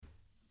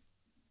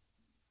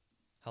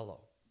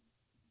Hello.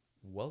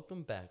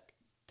 Welcome back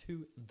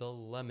to the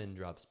Lemon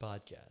Drops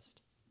Podcast,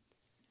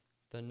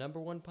 the number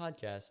one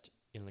podcast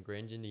in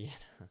LaGrange, Indiana.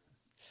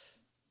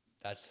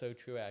 That's so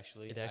true,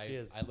 actually. It actually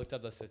is. I looked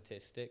up the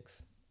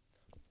statistics.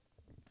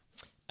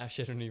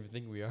 Actually, I don't even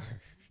think we are.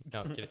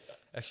 No, I'm kidding.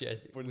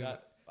 Actually, We're we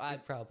not.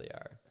 probably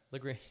are.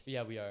 LaGrange.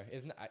 Yeah, we are.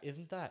 Isn't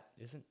The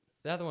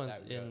other one's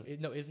that in road?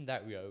 No, isn't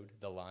that road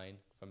the line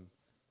from?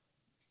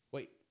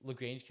 Wait,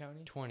 LaGrange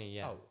County. 20,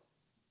 yeah. Oh,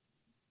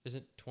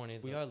 Isn't 20?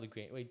 we are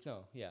LaGrange. Wait,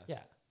 no, yeah.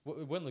 Yeah.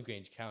 We're in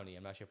LaGrange County.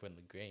 I'm not sure if we're in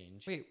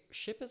LaGrange. Wait,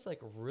 Ship is like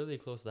really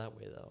close that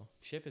way, though.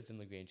 Ship is in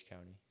LaGrange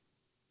County.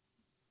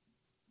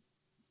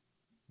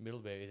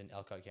 Middlebury is in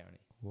Elkhart County.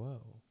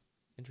 Whoa.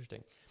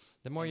 Interesting.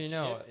 The more And you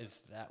know. Ship is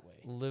that way.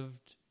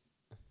 Lived.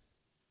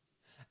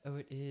 Oh,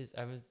 it is.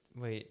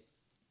 Wait.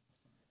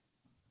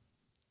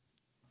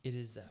 It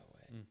is that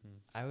way. Mm-hmm.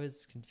 I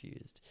was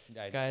confused.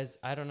 I, Guys,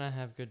 I do not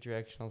have good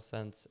directional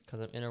sense because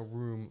I'm in a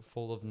room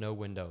full of no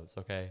windows,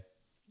 okay?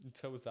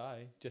 so was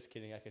I. Just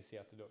kidding. I can see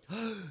out the door.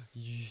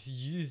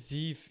 You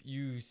thief,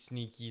 you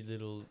sneaky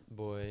little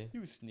boy.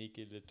 You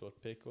sneaky little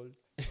pickle.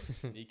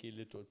 Sneaky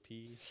little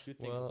pea. You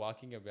think Well-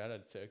 walking around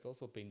in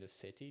circles will bring the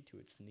city to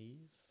its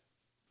knees?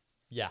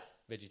 Yeah.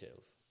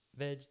 VeggieTales.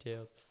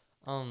 VeggieTales.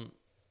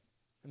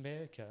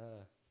 America.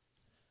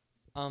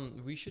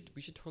 We should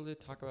totally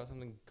talk about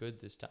something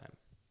good this time.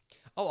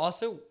 Oh,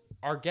 also,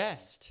 our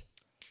guest.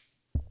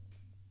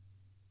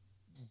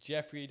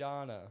 Jeffrey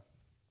Donna.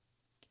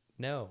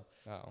 No.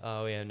 Oh.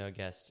 Oh, we have no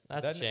guest.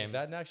 That's a shame. Is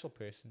that an actual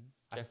person?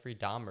 Jeffrey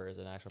Dahmer is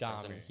an actual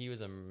person. Dahmer. He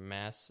was a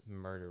mass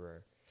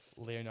murderer.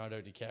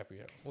 Leonardo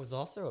DiCaprio. Was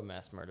also a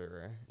mass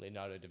murderer.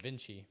 Leonardo da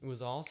Vinci.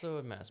 Was also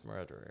a mass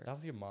murderer. That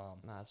was your mom.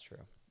 Nah, that's true.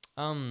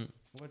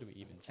 What do we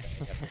even say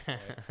at this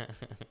point?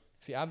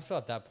 See, I'm still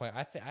at that point.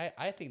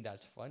 I think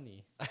that's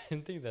funny. I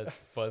think that's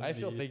funny. I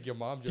still think your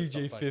mom just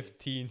DJ funny.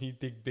 15, he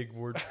think big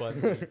word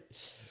funny.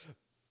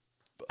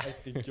 I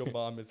think your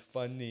mom is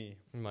funny.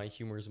 My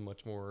humor is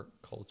much more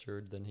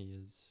cultured than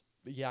he is.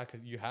 But yeah,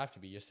 because you have to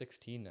be. You're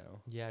 16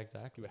 now. Yeah,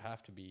 exactly. You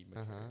have to be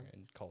mature Uh-huh.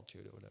 and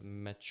cultured or whatever.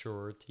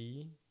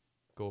 Maturity.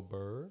 Go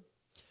burr.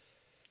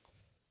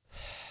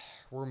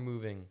 We're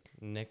moving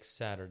next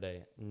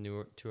Saturday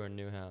to our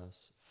new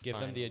house. Give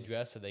them the Finally.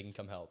 address so they can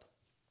come help.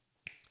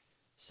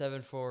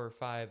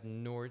 745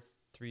 North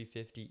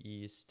 350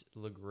 East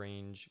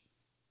LaGrange,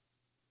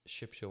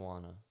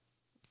 Shipshawana.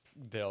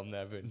 They'll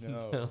never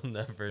know. They'll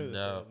never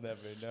know. They'll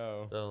never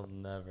know. They'll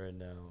never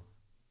know.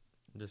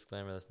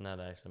 Disclaimer, that's not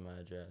actually my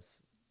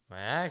address. My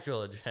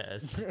actual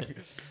address.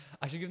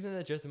 I should give them the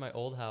address of my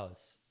old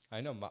house.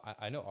 I know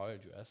our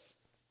address.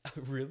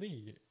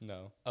 Really?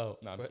 No. Oh.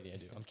 No, I'm what? kidding. I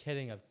do. I'm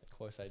kidding. Of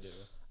course I do.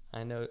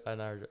 I know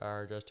our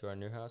address to our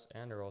new house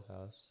and our old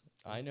house.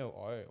 I know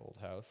our old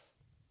house.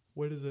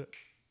 What is it?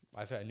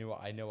 I said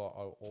I know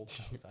our old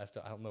house.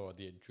 I don't know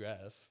the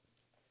address.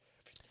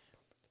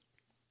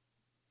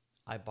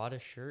 I bought a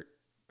shirt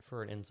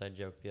for an inside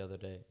joke the other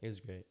day. It was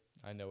great.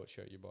 I know what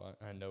shirt you bought.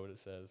 I know what it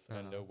says. And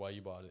I know why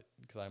you bought it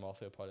because I'm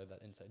also a part of that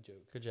inside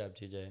joke. Good job,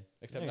 TJ.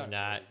 Except No, not. you're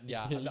not. Really.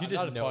 Yeah, You I'm just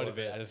not a know part of of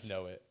it. it. I just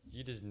know it.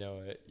 You just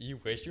know it. You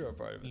wish you were a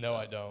part of it. No,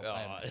 I don't. Oh.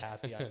 I'm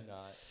happy I'm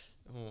not.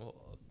 Oh,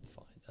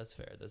 fine. That's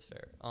fair. That's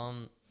fair.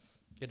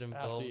 It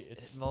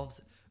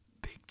involves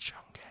Big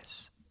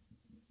Chungus.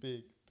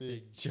 Big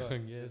Big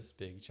Chungus.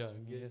 Big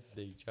Chungus.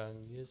 Big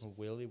Chungus.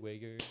 Willy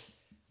Wigger.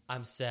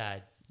 I'm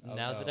sad. Oh,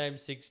 Now no. that I'm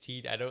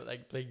 16, I don't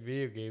like playing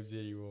video games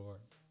anymore.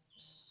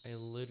 I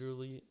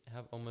literally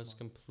have almost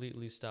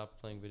completely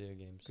stopped playing video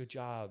games. Good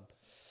job.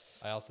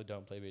 I also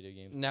don't play video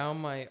games. Now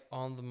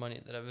all the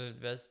money that I've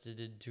invested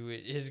into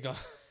it is gone.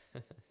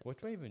 What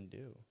do I even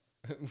do?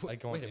 Wait I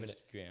go on a minute.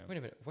 Instagram Wait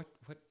a minute. What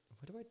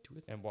do I do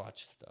with and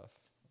watch stuff.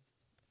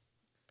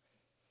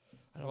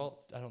 I Well,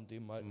 don't do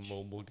much.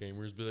 mobile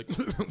gamers be like,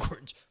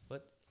 cringe.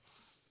 What?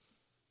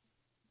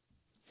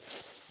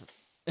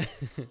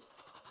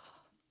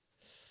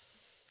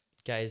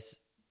 Guys,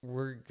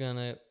 we're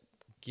gonna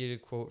get a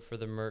quote for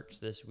the merch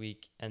this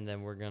week, and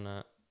then we're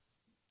gonna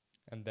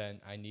And then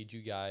I need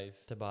you guys.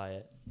 to buy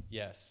it.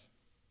 Yes.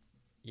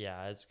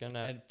 Yeah, it's gonna.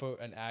 And for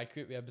an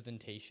accurate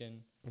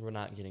representation, We're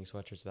not getting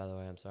sweatshirts, by the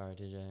way. I'm sorry,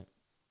 TJ.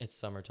 It's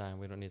summertime.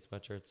 We don't need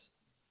sweatshirts.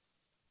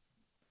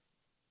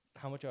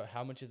 how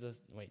much is this?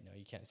 Wait, no,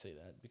 you can't say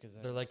that because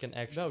They're like an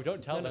extra. no,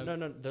 don't tell no, them.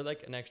 No, they're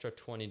like an extra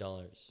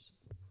 $20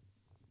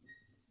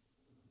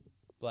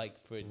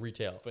 Like for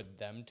retail. for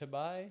them to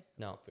buy,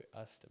 No, for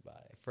us to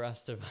buy. for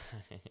us to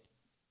buy.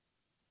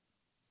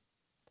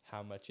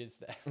 How much is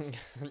that?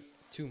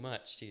 Too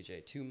much,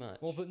 TJ. Too much.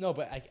 Well, but no,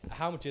 but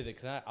how much is it?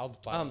 Because I'll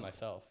buy them Um,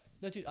 myself.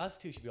 No, dude, us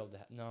two should be able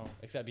to. No,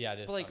 except yeah, it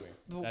is. But like, hungry.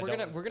 but And I we're don't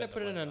gonna wanna spend put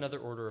the in money on another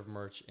order of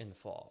merch in the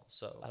fall.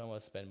 So I don't want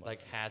to spend money.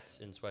 like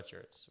hats and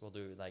sweatshirts. We'll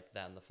do like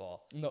that in the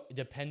fall. No,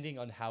 depending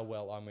on how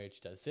well our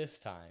merch does this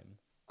time,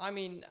 I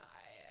mean,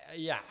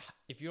 yeah.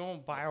 If you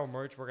don't buy our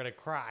merch, we're gonna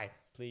cry.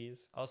 please.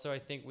 Also, I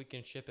think we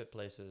can ship it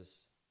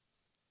places.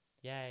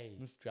 Yay!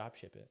 Let's drop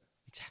ship it.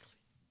 Exactly.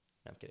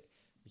 No, I'm kidding.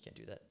 We can't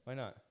do that. Why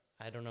not?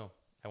 I don't know.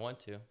 I want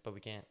to, but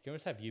we can't. Can we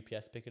just have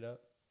UPS pick it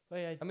up? Oh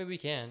yeah, I mean, we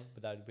can.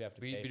 but that we have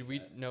to pay. We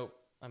for that. no.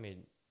 I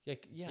mean,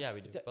 yeah,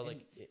 we do. But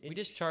like, we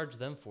just charge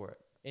them for it.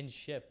 in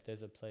Ship,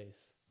 there's a place.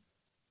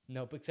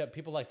 No, but except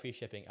people like free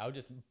shipping. I would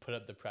just put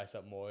up the price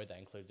up more that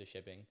includes the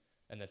shipping,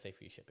 and then say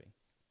free shipping.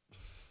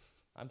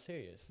 I'm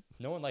serious.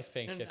 No one likes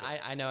paying shipping.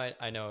 I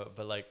know,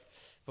 but like,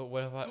 but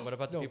what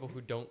about the No. people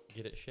who don't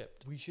get it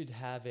shipped? We should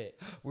have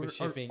it. We're With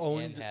shipping our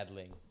own and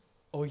handling.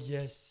 Oh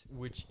yes,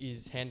 which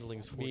is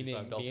handling's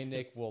 $45. Me and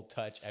Nick will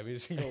touch every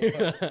single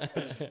one,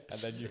 and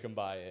then you can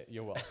buy it.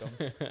 You're welcome.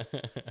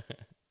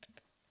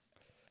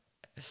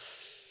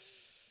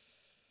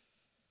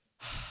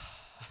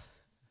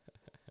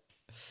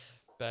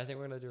 But I think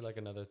we're gonna do like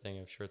another thing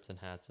of shirts and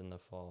hats in the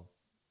fall.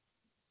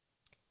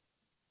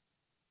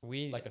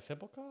 Like a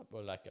Simple Cop,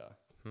 or like a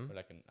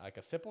like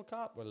a Simple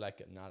Cop, or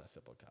like not a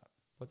Simple Cop.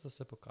 What's a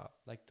Simple Cop?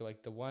 Like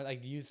the one,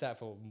 like use that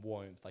for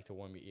warmth, like to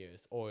warm your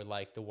ears, or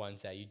like the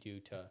ones that you do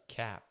to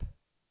Cap.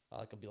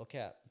 like a Bill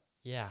cap.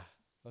 Yeah.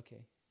 Okay,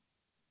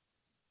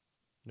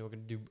 You know what we're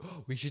gonna do?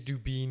 We should do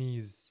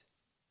beanies.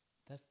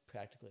 that's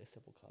practically a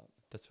Simple Cop.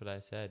 That's what I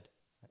said.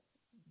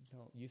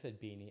 No, you said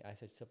beanie. I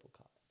said Simple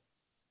Cop.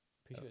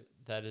 Pretty sure.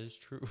 That is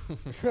true.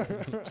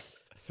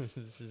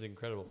 This is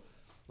incredible.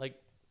 Like,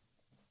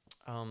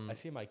 I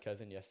see my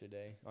cousin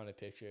yesterday on a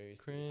picture. He's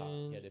hot.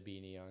 He had a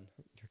beanie on.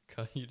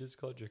 you just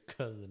called your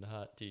cousin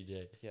hot,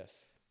 TJ. Yes.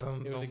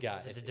 Boom, It was a boom,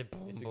 guy. ba-da-da, It's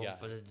boom, a boom, guy.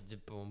 ba-da-da,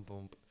 boom,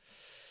 boom.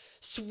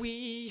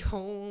 Sweet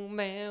home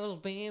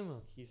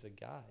Alabama, He's a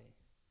guy.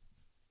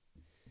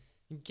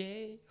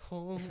 gay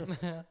home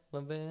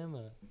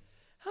Alabama.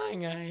 Hi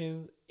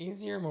guys,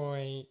 it's your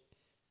boy.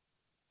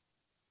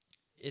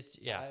 It's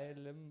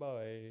Island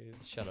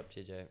boys. Shut up,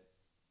 TJ.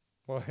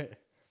 What?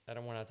 I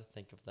don't want to have to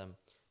think of them,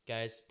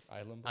 guys.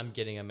 Island boys? I'm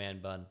getting a man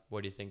bun.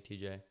 What do you think,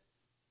 TJ?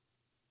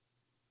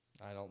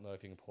 I don't know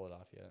if you can pull it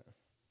off yet.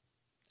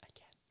 I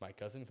can. My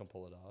cousin can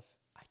pull it off.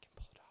 I can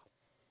pull it off.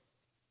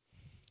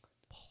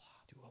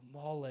 Do a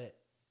mullet.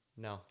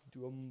 No,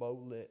 Do a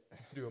mullet.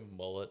 do a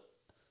mullet.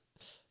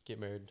 Get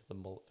married to the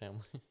mullet family.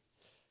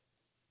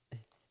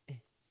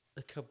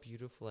 Look how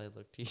beautiful I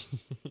look, TJ.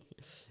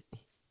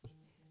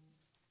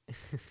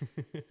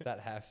 That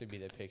has to be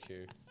the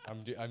picture.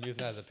 I'm using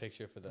that as a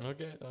picture for the.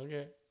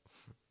 Okay.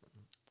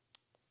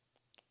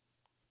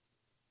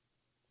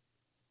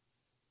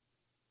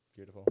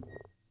 Beautiful.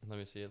 Let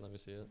me see it.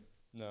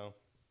 No,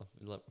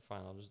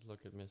 Fine, I'll just look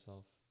at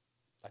myself.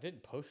 I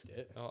didn't post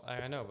it. Oh,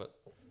 I know, but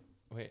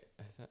wait.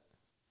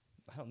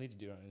 I don't need to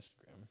do it on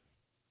Instagram.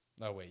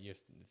 Oh wait, you're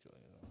still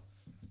doing it.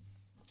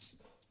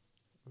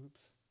 Oops.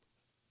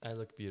 I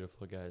look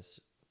beautiful, guys.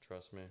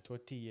 Trust me.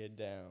 Tortilla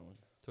down.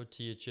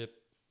 Tortilla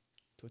chip.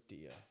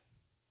 Tortilla.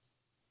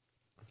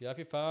 Get off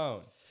your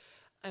phone.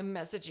 I'm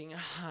messaging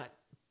hot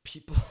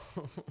people.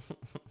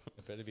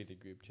 It better be the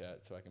group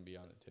chat so I can be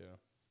on it too.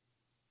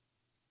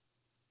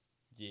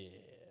 Yeah.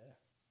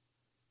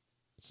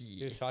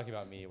 He was talking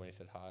about me when he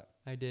said hot.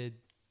 I did.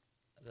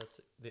 That's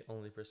the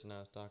only person I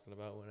was talking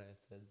about when I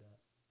said that.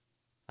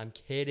 I'm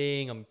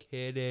kidding. I'm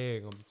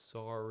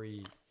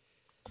sorry.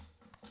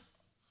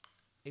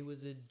 It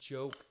was a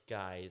joke,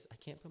 guys. I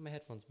can't put my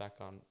headphones back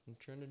on. I'm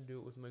trying to do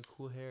it with my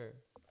cool hair.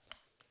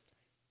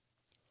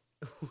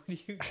 What are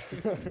you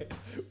doing?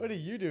 What are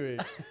you doing?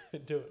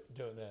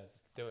 Don't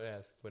ask. Don't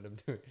ask what I'm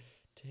doing.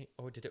 Dang,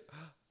 oh, did it?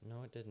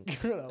 No, it didn't.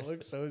 That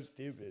looks so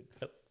stupid.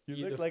 You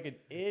look like an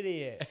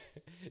idiot.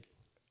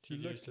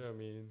 TJ, so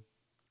mean.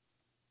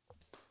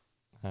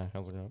 Hi,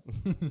 how's it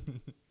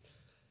going?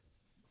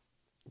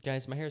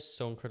 Guys, my hair is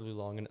so incredibly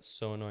long and it's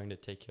so annoying to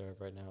take care of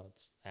right now.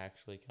 It's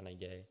actually kind of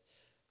gay.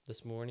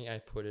 This morning I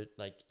put it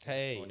like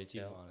Hey, in a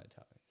ponytail.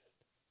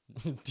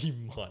 demonetized.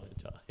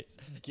 Demonetized.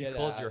 Get You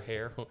called out. your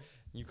hair.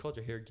 You called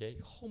your hair gay.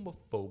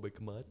 Homophobic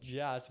much?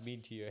 Yeah, it's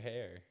mean to your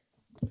hair.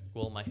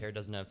 Well, my hair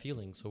doesn't have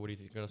feelings. So what are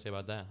you gonna say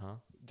about that, huh?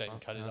 Then Huh?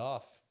 cut it Huh?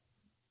 off.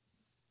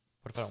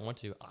 What if I don't want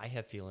to? I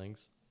have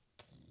feelings.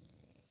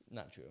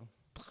 Not true.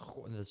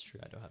 That's true.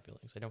 I don't have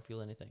feelings. I don't feel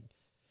anything.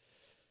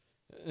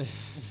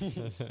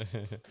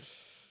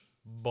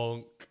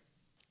 Bonk.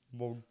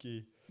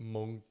 Monkey.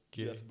 Monkey.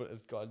 Yes, but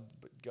it's God.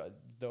 But God.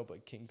 No,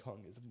 but King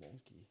Kong is a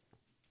monkey.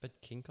 But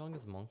King Kong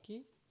is a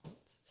monkey? What?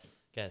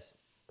 Guys,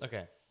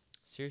 okay.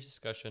 Serious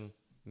discussion.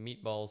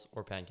 Meatballs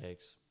or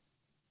pancakes?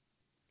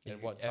 In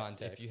If what you-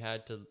 context? If you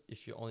had to,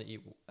 if you only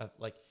eat,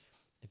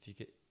 if you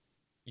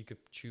could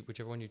choose,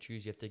 whichever one you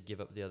choose, you have to give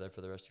up the other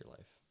for the rest of your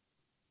life.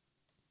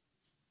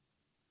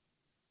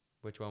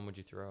 Which one would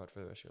you throw out for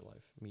the rest of your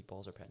life?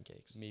 Meatballs or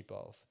pancakes?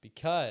 Meatballs.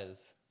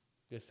 Because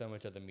there's so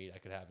much other meat I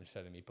could have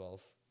instead of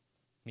meatballs.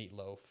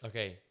 Meatloaf.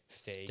 Okay.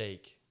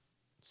 Steak.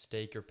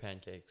 Steak or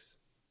pancakes?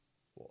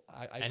 Well,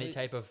 Any really-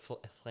 type of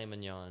filet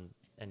mignon,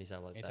 any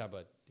type like Anytime, that.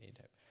 but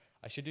anytime.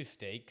 I should do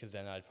steak because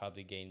then I'd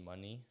probably gain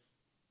money.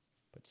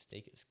 But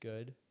steak is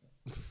good.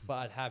 But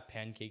I'd have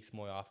pancakes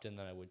more often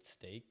than I would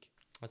steak.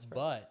 That's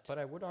fair. But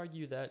I would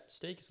argue that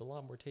steak is a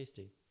lot more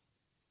tasty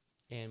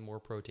and more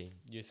protein.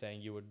 you're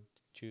saying you would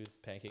choose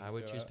pancakes? I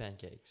would choose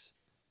pancakes.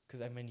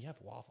 Because, I mean, you have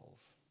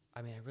waffles.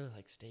 I mean, I really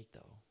like steak though.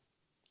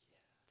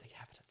 Yeah. They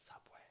have it at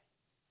Subway.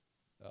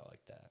 Oh,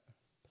 like that.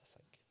 But that's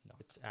like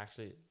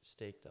actually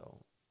steak though.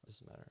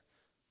 Doesn't matter.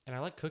 And I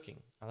like cooking.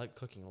 I like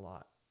cooking a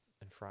lot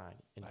and frying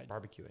and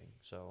barbecuing.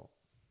 So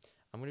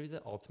I'm gonna be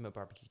the ultimate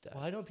barbecue dad.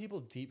 Why don't people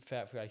deep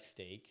fat fry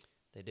steak?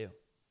 They do.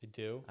 They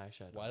do.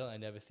 Actually, I Why don't I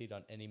never see it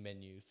on any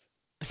menus?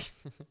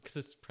 Because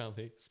it's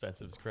probably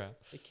expensive as crap.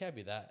 It can't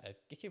be that.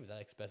 It can't be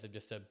that expensive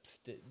just to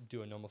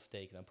do a normal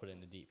steak and then put it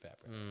in the deep fat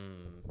fryer.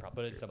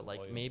 Probably. Put in some But like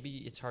oil. maybe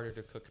it's harder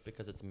to cook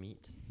because it's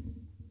meat.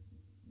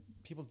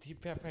 People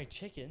deep fat fry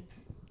chicken.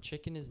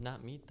 Chicken is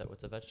not meat though;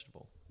 it's a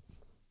vegetable.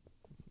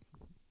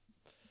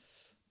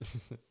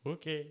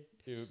 Okay.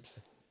 Oops.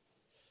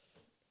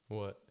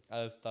 What?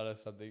 I just thought of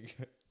something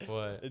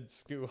What? in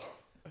school.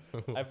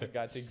 I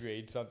forgot to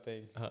grade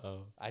something. Uh-oh.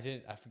 I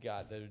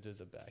forgot that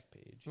there's a back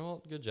page.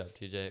 Well, good job,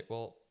 TJ.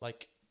 Well,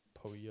 like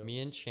Poyo. me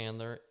and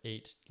Chandler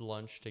ate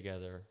lunch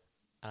together.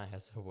 I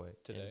had Subway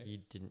Today? and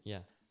he didn't. Yeah,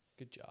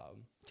 Good job.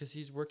 because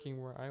he's working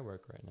where I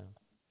work right now.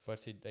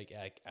 What's he like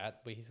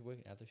at? Wait, he's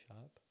working at the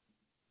shop.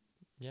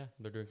 Yeah,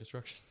 they're doing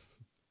construction.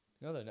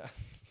 No, they're not.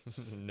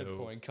 They're No,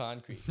 pouring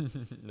concrete.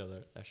 no,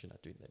 they're actually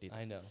not doing that either.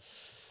 I know.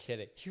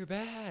 Kidding. You're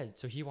bad.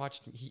 So he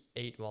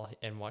ate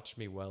and watched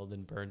me weld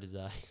and burned his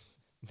eyes.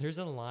 There's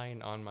a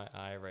line on my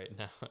eye right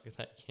now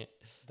that can't.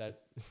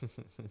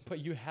 But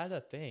you had a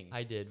thing.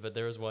 I did, but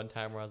there was one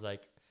time where I was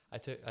like, I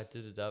did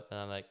it up, and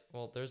I'm like,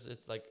 well,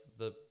 it's like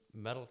the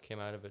metal came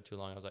out of it too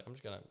long. I was like, I'm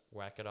just gonna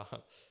whack it off.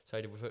 So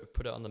I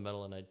put it on the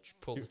metal, and I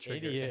pulled You the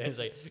trigger. idiot. And it's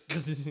like,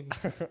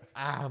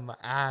 my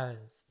eyes.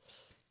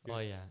 You're oh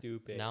yeah.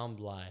 stupid. Now I'm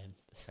blind.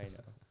 I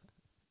know.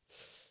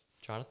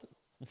 Jonathan.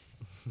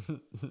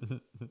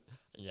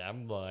 Yeah,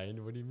 I'm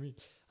blind. What do you mean?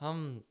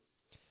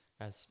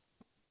 Guys.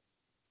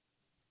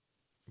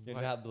 You're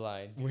what- not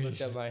blind. You Wait.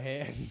 looked at my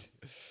hand.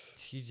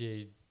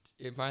 TJ,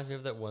 it reminds me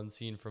of that one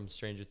scene from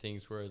Stranger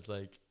Things where it's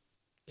like,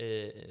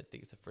 I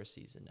think it's the first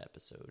season,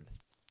 episode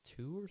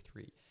 2 or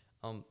 3,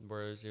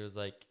 where it was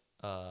like,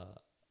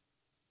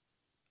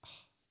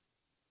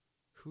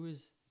 who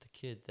is the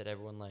kid that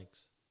everyone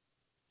likes?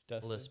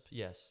 Dustin? Lisp,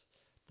 yes.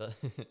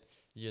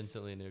 You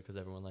instantly knew because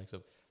everyone likes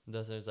him.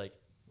 Dustin was like,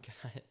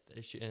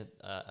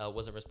 Elle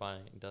wasn't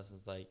responding. And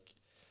Dustin's like,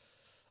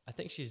 I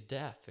think she's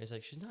deaf. He's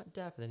like, she's not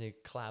deaf. And then he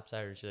claps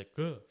at her and she's like,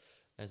 ugh.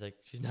 And he's like,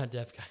 she's not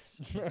deaf,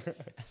 guys.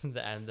 and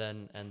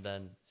then, the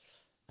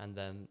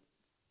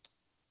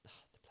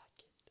black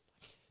kid.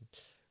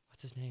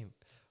 What's his name?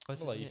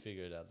 What's I'll let his you name?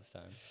 figure it out this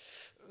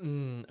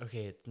time.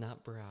 Okay, it's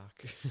not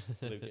Brock.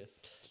 Lucas.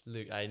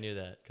 Luke, I knew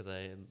that because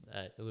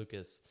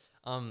Lucas.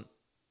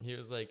 He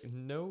was like,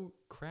 no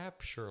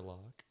crap,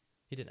 Sherlock.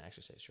 He didn't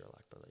actually say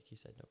Sherlock, but like he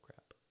said no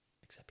crap.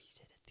 Except he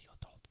said it the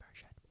adult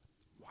version.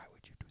 Why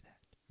would you do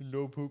that?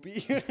 No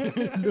poopy.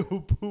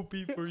 No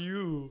poopy for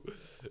you.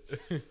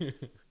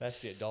 That's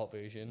the adult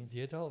version.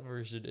 The adult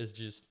version is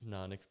just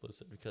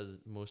non-explicit because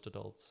most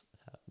adults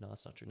have. No,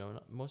 that's not true.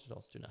 No, most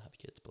adults do not have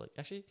kids. But like,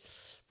 actually,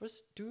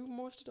 do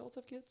most adults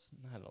have kids?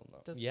 I don't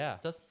know. Yeah.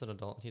 Dustin's an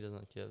adult. He doesn't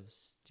have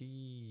kids.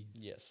 Steve.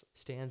 Yes.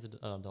 Stan's an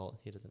adult.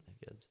 He doesn't have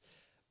kids.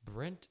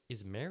 Brent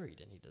is married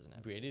and he doesn't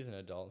have Brady's an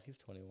adult. He's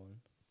 21.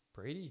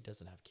 Brady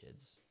doesn't have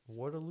kids.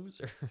 What a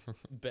loser.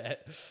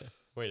 Bet.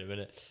 Wait a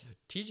minute.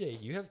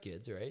 TJ, you have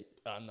kids, right?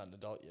 I'm not an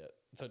adult yet.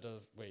 So it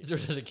does. Wait. So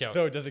it doesn't count.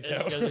 So it doesn't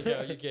count. It doesn't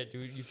count.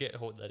 You can't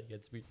hold that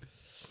against me.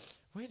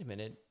 Wait a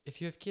minute.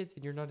 If you have kids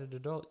and you're not an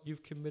adult,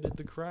 you've committed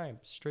the crime.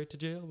 Straight to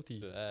jail with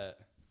you.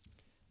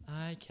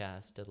 I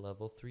cast a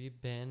level 3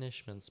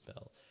 banishment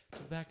spell to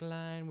the back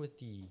line with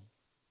thee.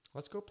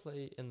 Let's go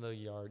play in the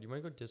yard. You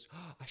want to go disc?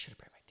 I should have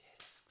brought my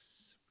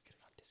discs. We could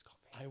have gone disc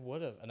golfing. I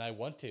would have, and I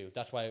want to.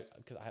 That's why,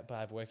 but I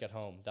have work at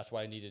home. That's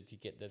why I needed to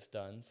get this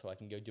done so I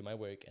can go do my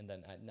work, and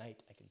then at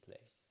night I can play.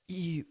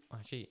 Ew.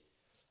 Actually,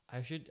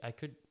 I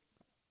could.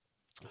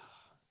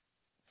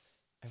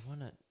 I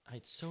wanna.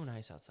 It's so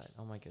nice outside.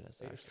 Oh my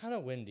goodness. It's kind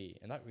of windy,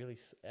 and not really.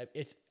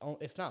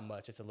 It's not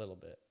much. It's a little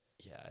bit.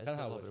 Yeah, Kind it's of a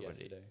how little it was bit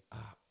windy. yesterday.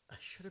 I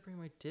should have brought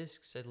my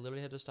discs. I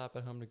literally had to stop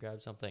at home to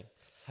grab something.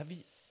 Have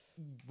you?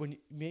 Maybe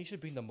you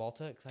should bring the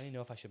Malta, because I didn't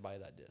know if I should buy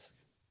that disc.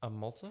 A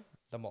Malta?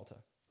 The Malta.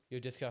 Your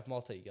Discraft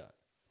Malta you got.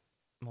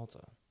 Malta.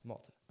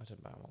 Malta. I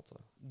didn't buy a Malta.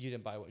 You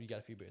didn't buy what you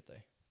got for your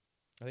birthday.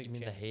 I think You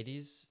mean the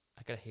Hades?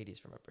 I got a Hades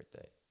for my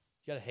birthday.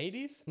 You got a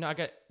Hades? No, I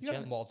got. You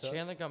got a Malta.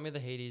 Chandler got me the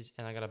Hades,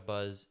 and I got a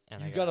Buzz,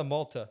 and You I got a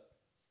Malta.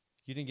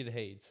 You didn't get a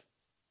Hades.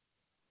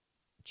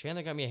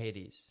 Chandler got me a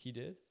Hades. He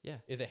did? Yeah.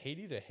 Is it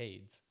Hades or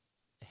Hades?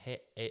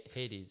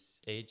 Hades.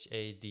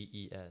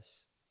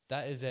 Hades.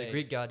 That is The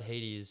Greek god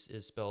Hades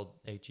is spelled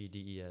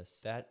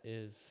Hedes. That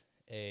is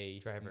a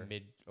Driver.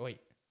 Wait.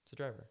 It's a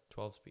driver.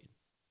 12 speed.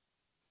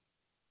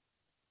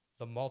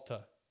 The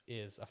Malta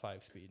is a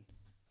 5-speed.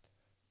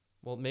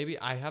 Well, maybe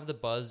I have the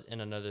Buzz in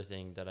another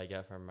thing that I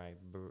got for my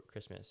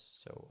Christmas,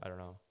 so I don't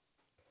know.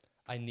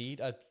 I need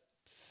a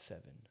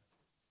 7.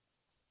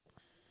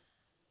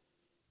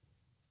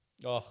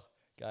 Oh,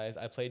 guys,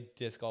 I played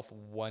disc golf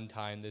one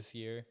time this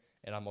year,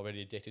 and I'm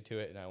already addicted to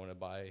it, and I want to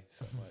buy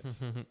so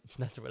much.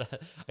 That's what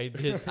I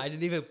did. I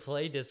didn't even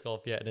play disc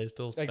golf yet, and I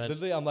still Like spent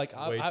literally, I'm like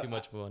way too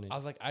much money. I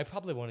was like, I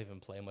probably won't even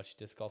play much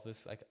disc golf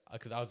this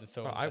because I was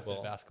so I invested in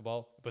will.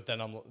 basketball. But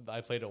then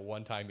I played it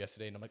one time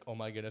yesterday, and I'm like, oh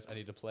my goodness, I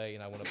need to play,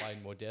 and I want to buy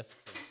more discs.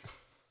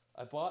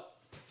 I bought.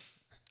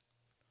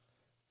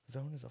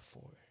 Zone is a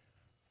 4.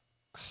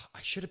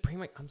 I should have bring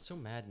my. I'm so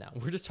mad now.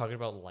 We're just talking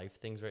about life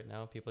things right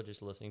now. People are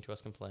just listening to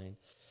us complain.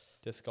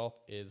 Disc golf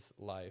is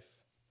life.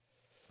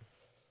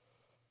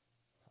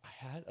 I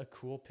had a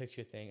cool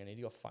picture thing. I need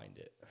to go find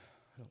it. I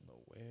don't know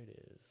where it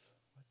is.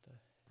 What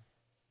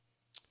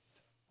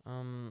the?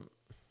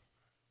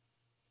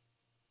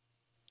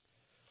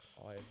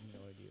 Oh, I have no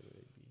idea where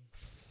it'd be.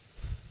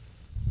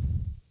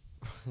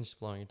 Just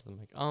blowing into the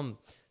mic.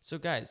 So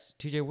guys,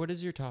 TJ, what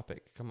is your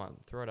topic? Come on,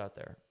 throw it out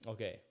there.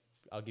 Okay,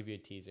 I'll give you a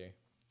teaser.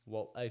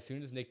 Well, as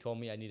soon as Nick told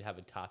me I need to have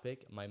a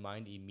topic, my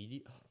mind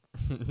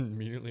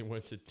Immediately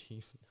went to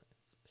tease.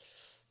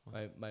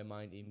 my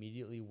mind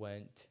immediately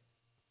went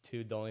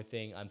to the only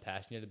thing I'm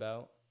passionate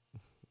about,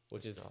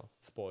 which is golf.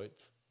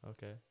 sports.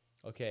 Okay.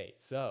 Okay,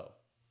 so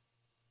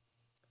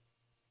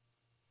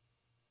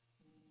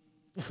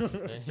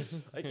Okay.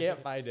 I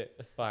can't find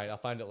it. Fine, I'll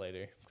find it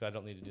later because I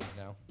don't need to do it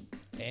now.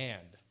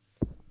 And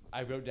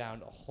I wrote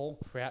down a whole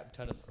crap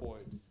ton of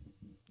sports,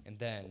 and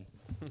then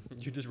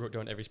You just wrote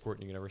down every sport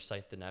and you're gonna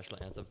recite the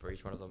national anthem for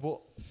each one of them.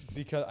 well,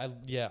 because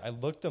I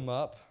looked them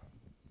up,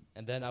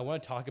 and then I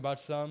want to talk about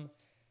some,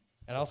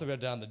 and I also wrote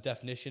down the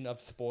definition of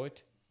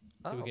sport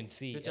so we can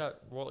see. Good job.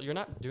 Well, you're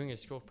not doing a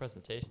school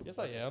presentation. Yes,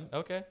 I am.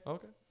 Okay.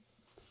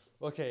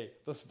 Okay,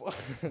 the sport.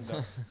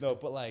 no,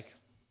 but like,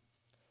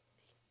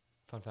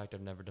 Fun fact: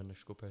 I've never done a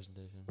school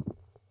presentation.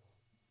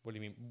 what do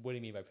you mean? What do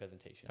you mean by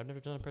presentation? I've never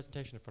done a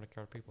presentation in front of a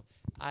crowd of people.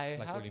 I Like,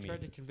 what have do you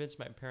tried mean? to convince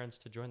my parents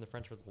to join the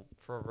French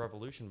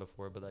Revolution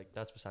before, but like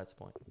that's besides the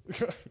point.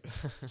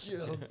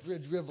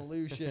 French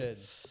Revolution.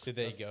 Did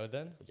they That's- go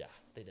then? Yeah,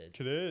 they did.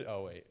 Today?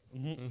 Oh wait.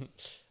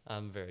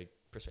 I'm very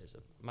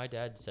persuasive. My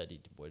dad said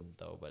he wouldn't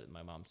though, but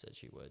my mom said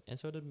she would, and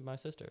so did my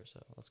sister. So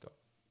let's go.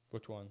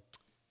 Which one?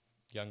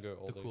 Younger,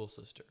 older? The cool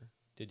sister.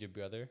 Did your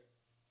brother?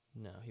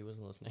 No, he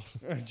wasn't listening.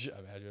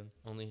 Imagine.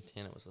 Only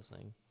Tana was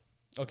listening.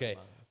 Okay.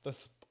 Wow. The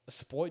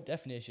sport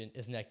definition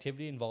is an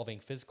activity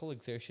involving physical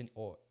exertion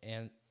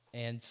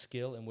and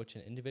skill in which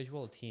an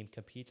individual or team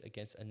competes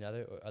against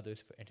another or others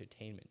for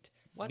entertainment.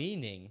 What?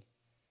 Meaning,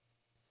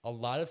 a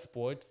lot of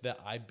sports that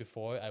I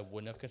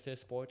wouldn't have considered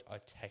sports are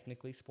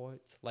technically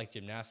sports, like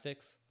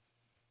gymnastics.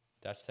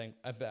 That's thing.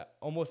 I bet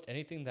almost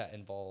anything that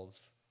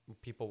involves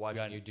People watching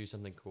Got you it. do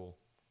something cool.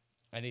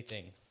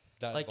 anything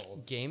that Like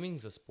involves.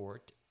 gaming's a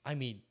sport. I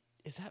mean,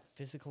 is that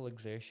physical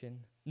exertion?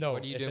 No.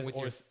 What are you it doing says with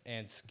your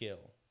and skill?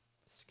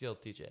 Skill,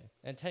 TJ.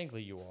 And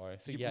technically, you are.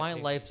 So yeah, My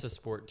technically- life's a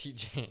sport,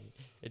 TJ.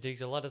 It takes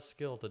a lot of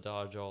skill to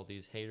dodge all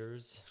these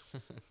haters.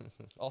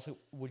 Also,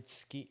 would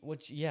ski,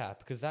 which yeah,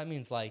 because that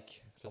means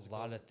like Physical. a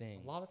lot of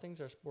things. A lot of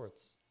things are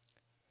sports.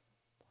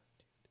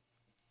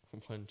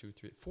 1, 2,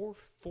 3,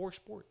 4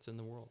 sports in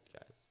the world,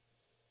 guys.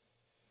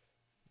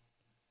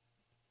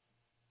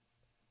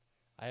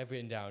 I have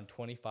written down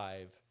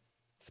 25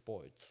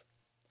 sports.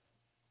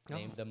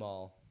 Name them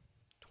all.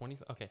 20.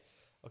 Okay.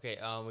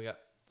 We got.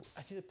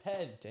 I need a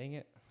pen. Dang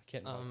it! I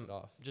can't knock it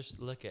off. Just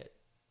look at.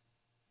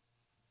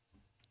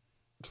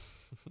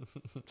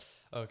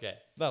 Okay.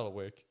 That'll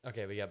work.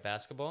 Okay. We got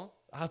basketball.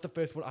 That's the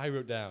first one I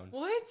wrote down.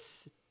 What?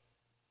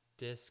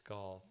 Disc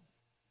golf.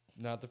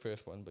 Not the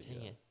first one, but Dang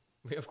yeah. it.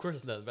 Wait, of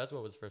course not.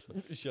 Basketball was the first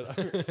one. Shut up.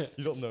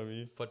 You don't know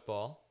me.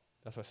 Football.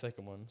 That's my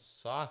second one.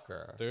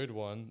 Soccer. Third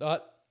one.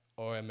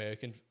 Or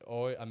American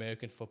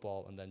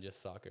football and then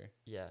just soccer.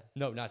 Yeah.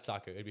 No, not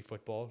soccer. It'd be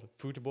football,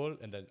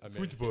 and then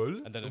American,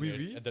 Football? and then Oui,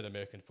 oui. and then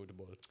American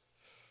football.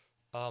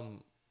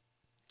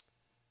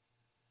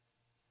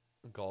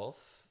 Golf.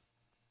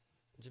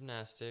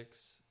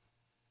 Gymnastics.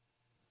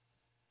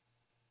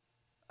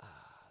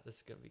 This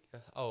is gonna be.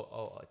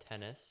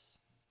 Tennis.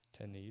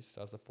 Tennis.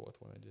 That was the fourth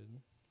one I did.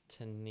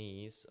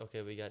 Tennis.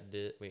 Okay, we got.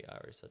 Wait, I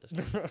already said disc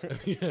golf.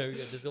 we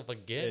got disc golf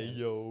again. Hey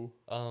yo.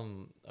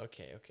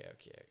 Okay.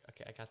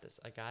 I got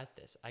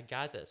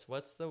this.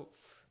 What's the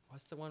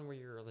one where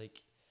you're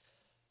like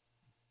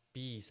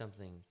B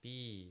something?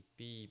 B.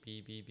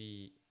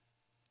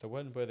 The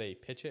one where they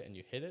pitch it and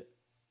you hit it?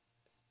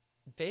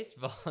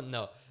 Baseball?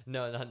 No,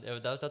 that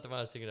was not the one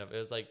I was thinking of. It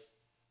was like,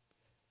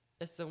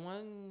 it's the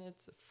one.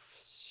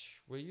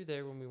 Were you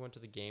there when we went to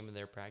the game and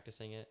they were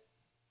practicing it?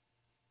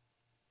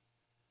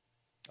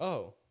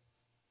 Oh.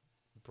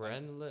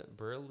 Berlin,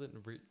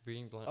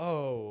 being blind.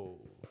 Oh.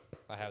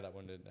 I have that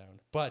one written down.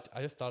 But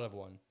I just thought of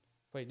one.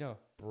 Wait, no.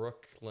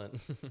 Brooklyn.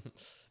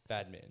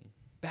 Badminton.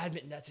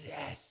 Badminton. That's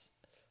yes.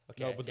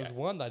 Okay. No, but there's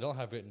one that I don't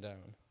have written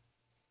down.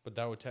 But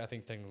that would, I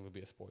think, technically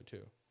be a sport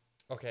too.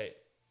 Okay.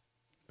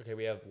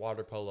 We have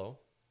water polo.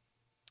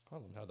 I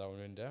don't have that one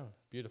written down.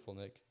 Beautiful,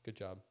 Nick. Good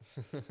job.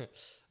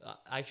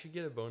 I should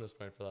get a bonus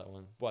point for that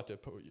one. Water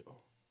polo.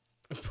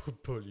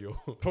 Polio.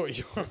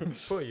 Polio.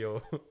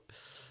 Polio.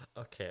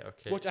 Okay.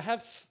 Which I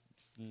have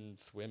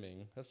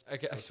Swimming.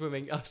 Okay,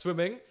 swimming.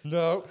 Swimming.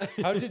 No.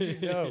 How did you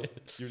know?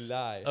 You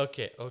lie.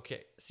 Okay.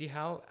 See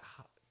how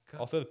God,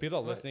 Also, the people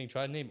that are what? listening,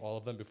 try to name all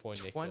of them before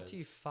Nick does.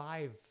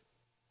 25,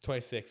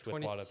 26 with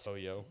 20 Wada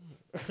Toyo.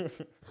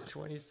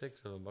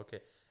 26 of them. Okay,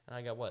 and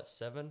I got what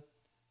 7?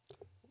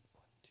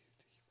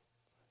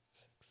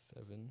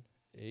 7,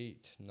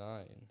 8,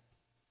 9,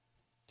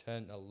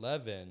 10,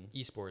 11.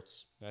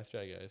 Esports. Nice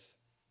try, guys.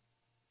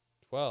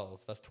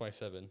 12. That's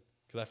 27.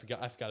 Because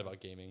I forgot about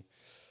gaming.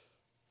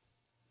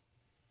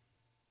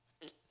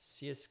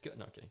 CS:GO.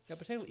 No, kidding. Yeah,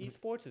 but technically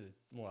esports is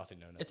more often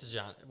known. It's a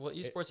genre. Well,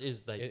 esports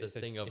is like the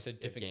thing of it's a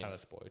different game. kind of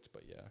sport,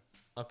 but yeah.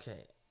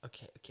 Okay.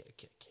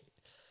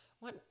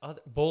 What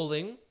other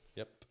bowling?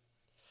 Yep.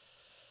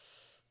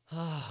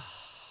 I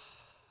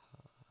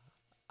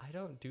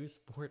don't do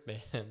sport, man.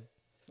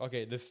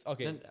 Okay,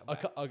 Then-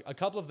 a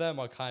couple of them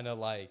are kind of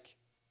like,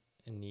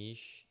 A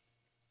niche.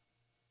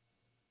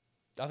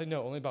 I think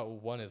no, only about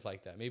one is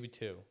like that, maybe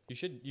 2. You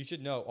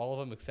should know all of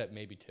them except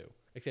maybe 2.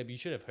 Except you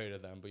should have heard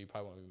of them, but you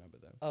probably won't remember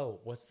them. Oh,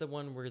 what's the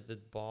one where the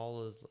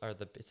ball is, or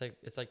the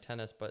it's like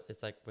tennis, but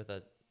it's like with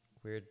a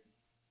weird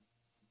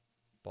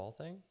ball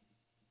thing?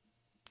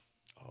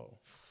 Oh,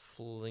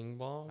 Fling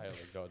ball. I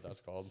don't know what that's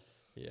called.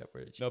 Yeah.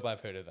 No, but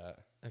I've heard of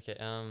that. Okay.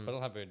 But I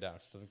don't have it written down,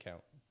 so it doesn't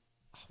count.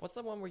 What's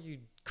the one where you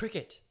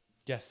cricket?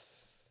 Yes.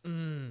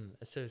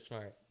 That's so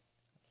smart.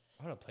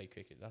 I want to play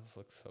cricket. That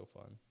looks so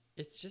fun.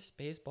 It's just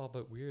baseball,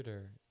 but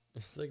weirder.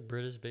 It's like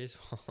British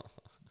baseball.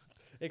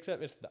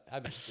 Except it's not, I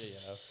mean,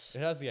 yeah, it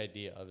has the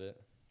idea of it.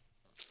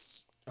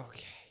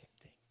 Okay.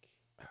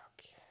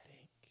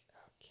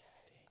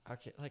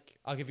 Okay. Like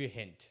I'll give you a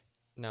hint.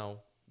 no,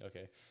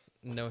 Okay.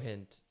 no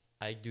hint.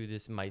 I do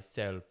this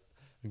myself.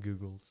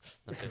 Google's.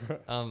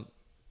 Okay.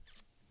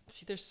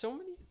 See, there's so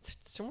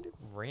many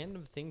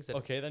random things that.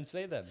 Okay, then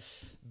say them.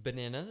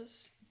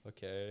 Bananas.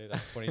 Okay,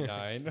 that's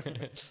 29.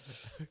 Okay.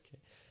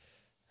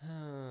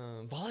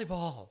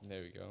 Volleyball.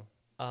 There we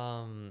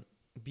go.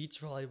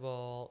 Beach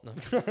volleyball. No.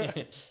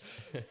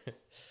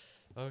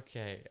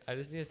 Okay. I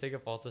just need to think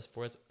of all the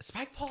sports.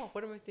 Spike ball.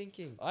 What am I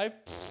thinking?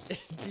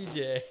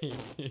 DJ.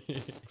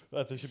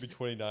 There should be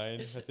 29,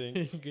 I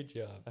think. Good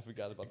job. I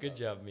forgot about Good that.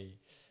 job, me.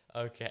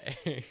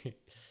 Okay.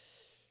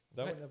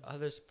 That What one-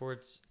 other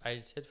sports? I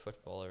said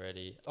football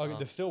already. Okay,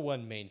 there's still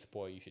one main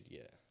sport you should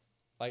get.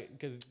 Like,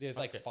 because there's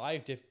like Okay.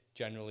 5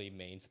 generally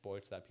main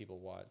sports that people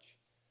watch.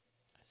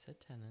 I said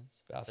tennis.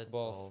 I said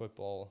Basketball, ball.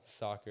 football,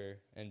 soccer,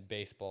 and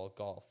baseball,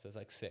 golf. There's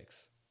like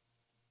 6.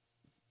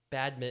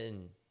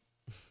 Badminton.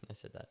 I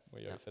said that.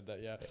 Well, you Yeah. already said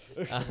that,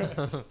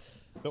 yeah.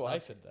 No, I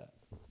said that.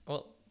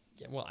 Well,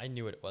 yeah, well, I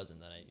knew what it was,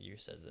 and then you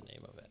said the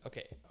name of it.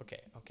 Okay.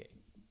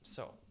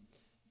 So,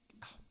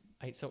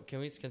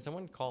 can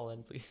someone call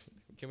in, please?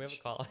 Can we have a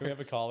caller? Can we have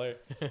a caller?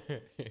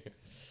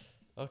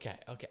 Okay.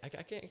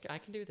 I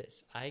can do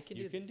this. I can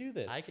You do can do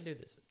this. I can do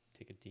this.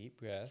 Take a deep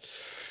breath.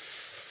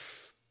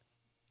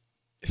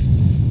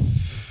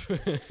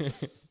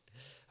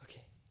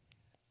 Okay.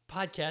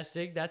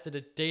 Podcasting, that's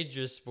a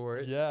dangerous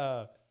sport.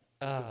 Yeah.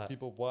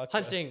 People watch us.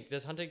 Hunting.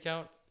 Does hunting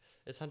count?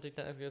 Is hunting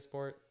technically a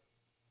sport?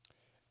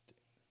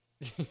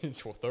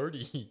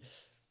 30.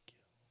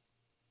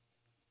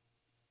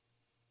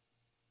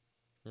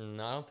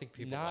 No, I don't think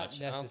people Not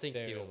watch. I don't think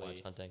people watch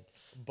necessarily. hunting.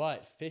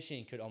 But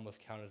fishing could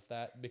almost count as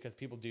that because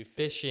people do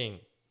Fishing.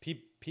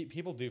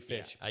 people do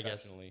fish I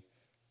guess. professionally.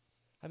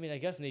 I mean, I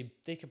guess they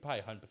could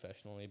probably hunt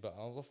professionally, but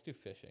let's do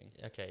fishing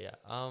Okay,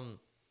 yeah.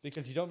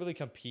 because you don't really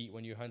compete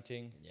when you're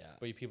hunting, Yeah.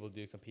 but people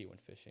do compete when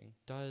fishing.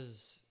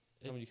 Does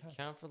I it mean, you can.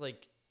 count for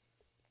like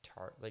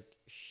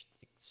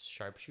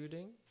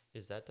sharpshooting?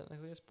 Is that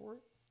technically a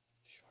sport?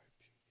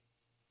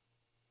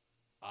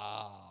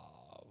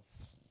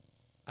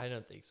 I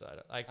don't think so.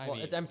 I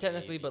mean, I'm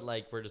technically, maybe. but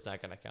like we're just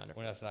not gonna count it.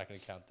 We're not going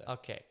to count that.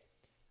 Okay.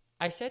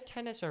 I said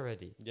tennis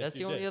already. Yes, That's the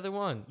you only did. other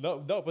one. No,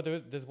 but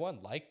there's one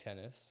like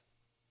tennis.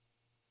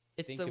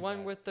 It's Think the about one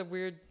it. with the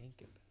weird Think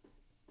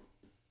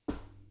about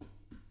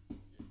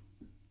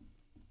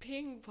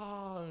ping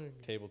pong.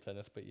 table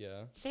tennis, but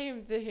yeah,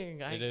 Same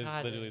thing. it is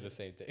literally the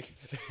same thing.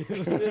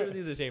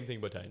 literally the same thing,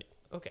 but tiny.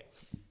 Okay.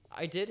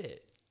 I did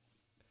it.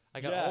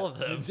 I got all of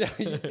them.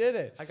 You did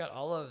it. I got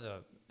all of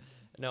them.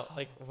 No,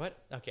 like what?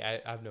 Okay,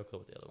 I have no clue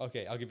what the other one.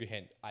 Okay, I'll give you a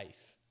hint.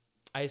 Ice,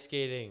 Ice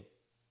skating,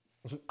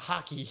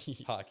 hockey.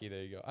 hockey.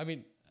 There you go. I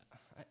mean,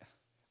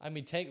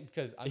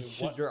 because I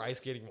mean, You're ice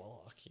skating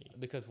while hockey.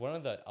 because one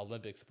of the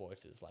Olympic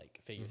sports is like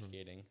figure Mm-hmm.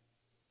 skating,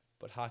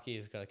 but hockey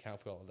is gonna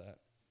count for all of that.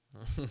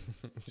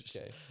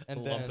 Okay,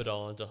 And lump it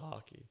all into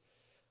hockey.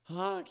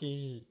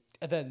 Hockey.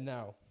 and then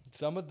now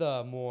some of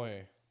the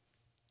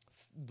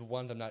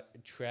ones I'm not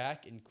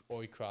track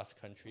or cross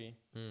country.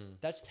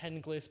 That's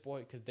technically a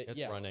sport because It's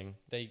running.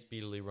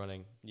 Speedily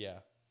running. Yeah.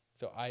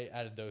 So I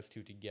added those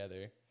two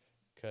together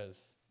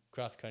because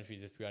cross country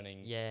is just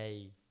running.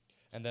 Yay.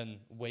 And then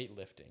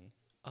weightlifting.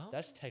 Oh,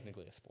 That's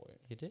technically a sport.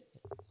 you did.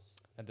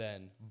 And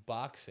then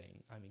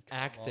boxing. I mean, come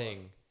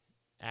Acting.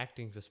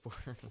 Acting's a sport.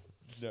 on.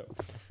 No.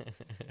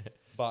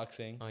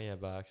 Boxing Oh yeah,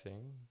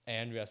 boxing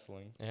and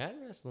wrestling. and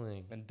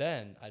wrestling. And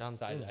then I John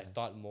decided I Cena.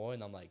 thought more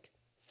and I'm like,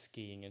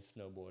 skiing and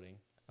snowboarding.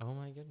 Oh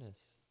my goodness.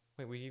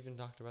 Wait, we even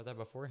talked about that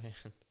beforehand.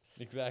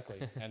 Exactly.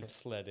 And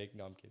sledding.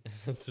 No, I'm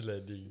kidding.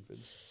 Sledding.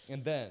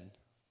 And then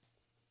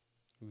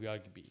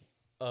rugby.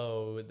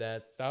 Oh,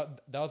 that's That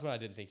was one I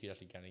didn't think you'd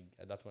actually kind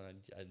of. That's one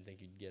I didn't think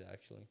you'd get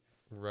actually.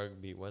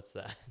 rugby. What's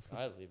that?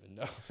 I don't even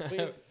know.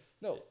 But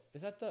no,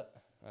 is that the?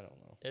 I don't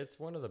know. It's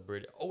one of the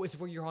British. Oh, it's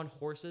where you're on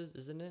horses,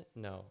 isn't it?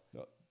 No.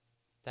 No.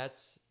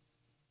 That's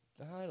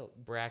I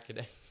don't.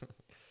 bracketing.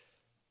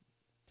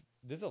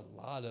 There's a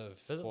lot of.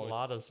 There's a sports.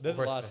 lot of sports.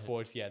 There's a lot of man.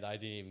 sports. Yeah, that I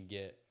didn't even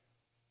get.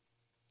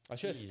 I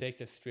should have Jeez. stick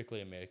to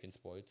strictly American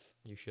sports.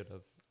 You should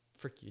have.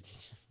 Frick you.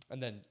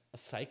 And then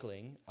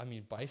cycling. I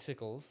mean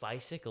bicycles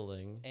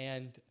Bicycling.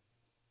 and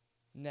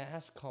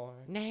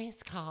NASCAR.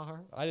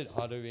 NASCAR. I did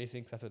auto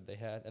racing 'cause that's what they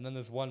had. And then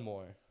there's one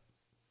more.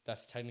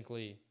 That's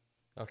technically.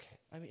 Okay.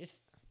 I mean it's.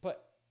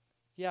 But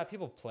yeah,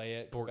 people play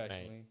it Fortnite.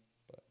 professionally.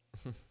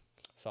 But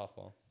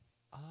softball.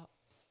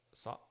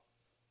 So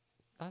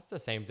that's the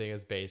same thing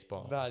as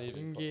baseball. Not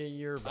even close. Yeah,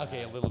 you're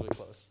Okay, a bad. little bit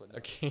close. But no.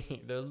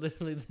 Okay, they're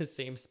literally the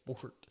same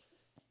sport,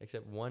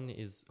 except one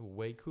is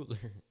way cooler.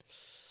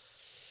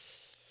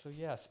 So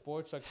yeah,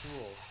 sports are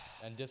cool,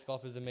 and disc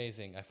golf is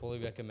amazing. I fully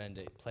recommend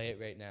it. Play it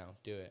right now.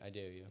 Do it. I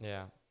dare you.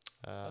 Yeah.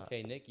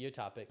 Okay, Nick, your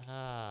topic.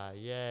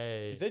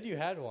 Yay. You said you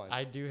had one.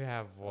 I do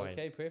have one.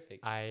 Okay,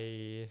 perfect.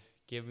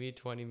 Give me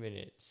 20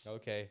 minutes.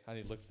 Okay, I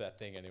need to look for that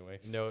thing anyway.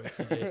 No,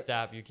 CJ,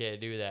 stop. You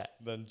can't do that.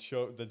 Then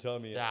tell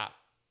me. Stop.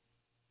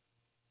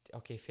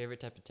 Okay,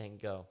 favorite type of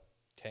tank, go.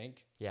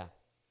 Tank. Yeah.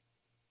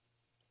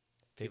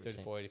 Favorite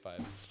tank.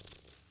 P-3485.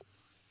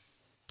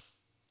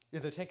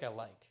 Is a tank I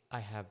like.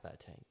 I have that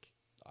tank.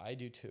 I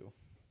do too.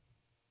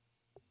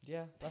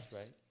 Yeah, that's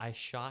right. I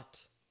shot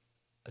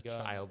a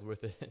Gun. child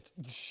with it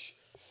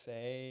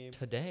Same.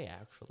 today,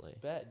 actually.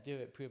 Bet. Do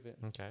it. Prove it.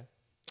 Okay.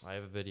 I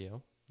have a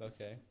video.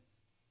 Okay.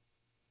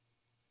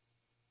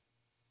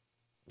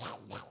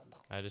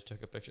 I just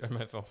took a picture of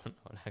my phone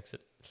on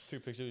accident. Took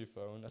a picture of your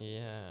phone.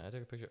 Yeah, I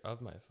took a picture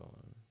of my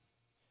phone.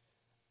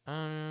 I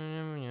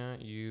don't know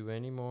you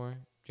anymore.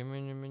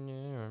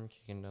 I'm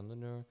kicking down the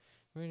door.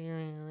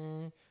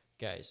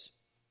 Guys,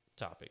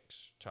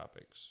 topics.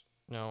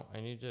 No,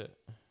 I need to.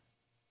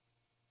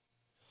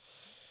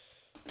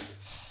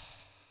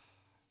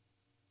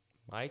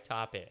 My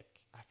topic.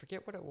 I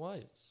forget what it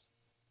was.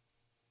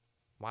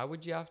 Why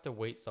would you have to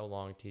wait so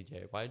long,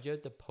 TJ? Why did you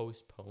have to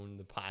postpone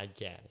the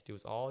podcast? It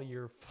was all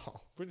your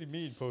fault. What do you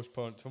mean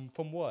postponed?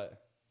 From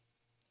what?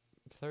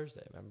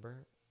 Thursday,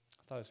 remember? I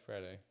thought it was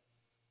Friday.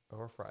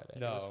 Or Friday.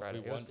 No, it was Friday.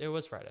 we It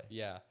was Friday.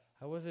 Yeah.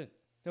 I wasn't.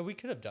 No, we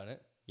could have done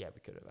it. Yeah, we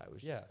could have.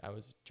 Yeah. I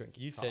was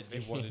drinking You coffee.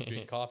 said you wanted to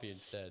drink coffee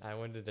instead. I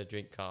wanted to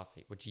drink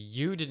coffee, which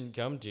you didn't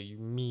come to, you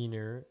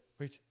meaner.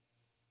 Wait.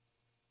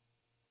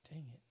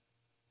 Dang it.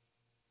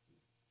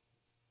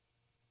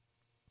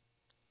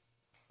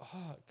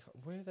 Oh,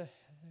 where the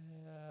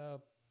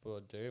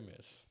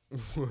epidermis?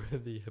 Where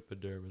did the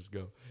epidermis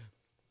go?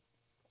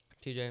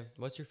 TJ,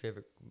 what's your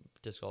favorite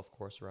disc golf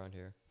course around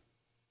here?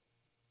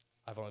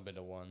 I've only been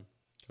to one.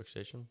 Cook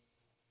Station?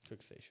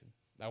 Cook Station.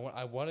 I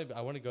want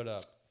to go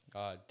to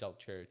Delt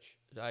Church.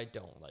 I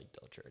don't like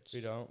Del Church.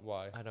 You don't?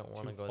 Why? I don't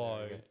want to Too go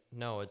hard. there.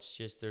 No, it's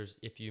just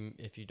if you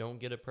don't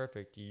get it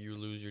perfect, you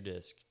lose your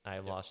disc. I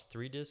lost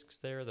 3 discs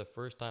there the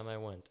first time I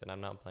went, and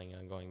I'm not planning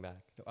on going back.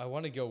 I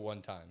want to go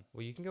one time.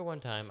 Well, you can go one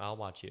time. I'll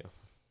watch you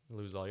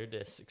lose all your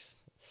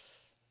discs.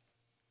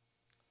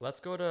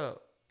 Let's go to.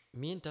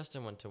 Me and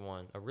Dustin went to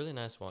one, a really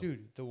nice one.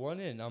 Dude, the one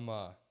in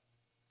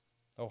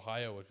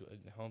Ohio, was in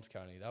Holmes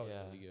County. That was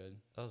Yeah. really good.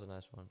 That was a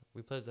nice one.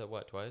 We played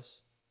that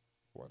twice?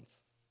 Once.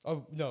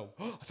 Oh no!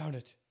 I found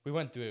it. We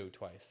went through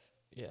twice.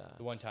 Yeah.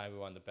 The one time we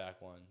won the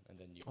back one, and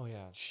then you Oh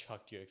yeah.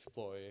 chucked your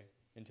Explorer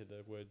into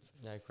the woods.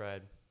 Yeah, I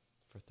cried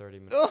for 30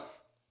 minutes.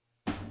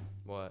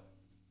 What?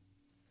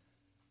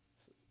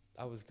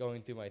 I was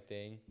going through my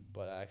thing,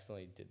 but I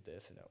accidentally did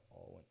this, and it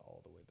all went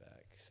all the way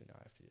back. So now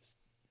I have to just.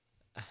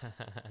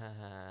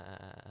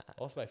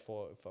 Also, my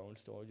phone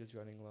storage is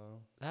running low.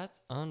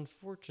 That's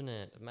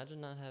unfortunate.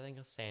 Imagine not having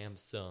a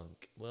Samsung.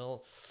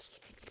 Well,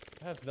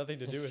 It has nothing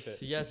to do with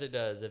it. yes, it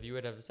does. If you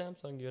would have a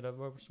Samsung, you'd have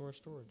more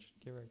storage.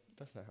 Get right.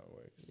 That's not how it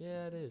works.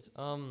 Yeah, it is.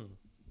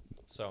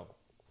 So,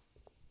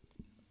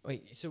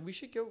 wait. So we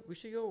should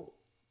go.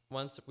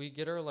 Once we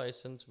get our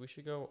license, we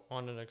should go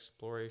on an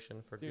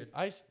exploration for Dude,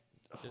 good.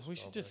 we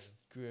should just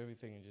screw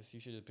everything and you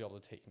should just be able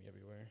to take me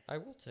everywhere. I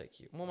will take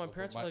you. Well, my But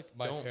parents were like,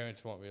 my don't.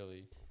 parents won't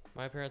really.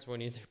 My parents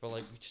won't either, but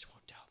like, we just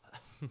won't tell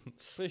them.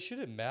 But it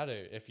shouldn't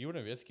matter. If you want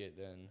to risk it,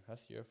 then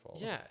that's your fault.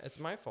 Yeah, it's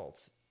my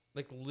fault.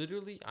 Like,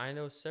 literally, I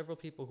know several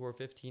people who are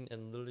 15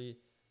 and literally,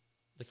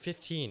 like,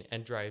 15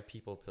 and drive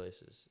people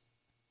places.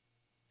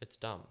 It's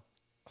dumb.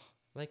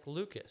 Like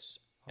Lucas.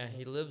 And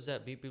he lives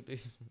at beep, beep, beep.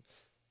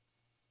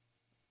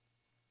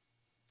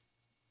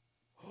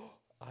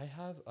 I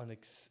have an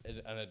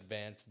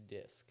advanced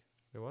disc.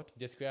 What?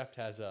 Discraft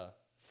has a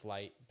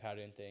flight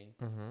pattern thing,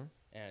 Mm-hmm.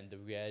 and the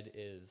red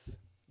is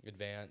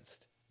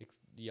advanced,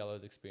 yellow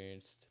is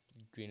experienced,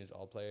 green is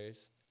all players,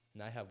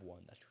 and I have one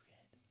that's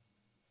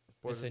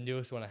red. It's the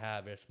newest one I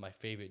have. It's my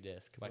favorite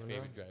disc, my Luna?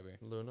 favorite driver.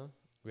 Luna?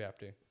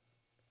 Raptor.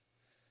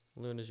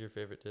 Luna's your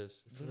favorite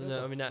disc. Luna's No,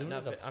 a- I mean not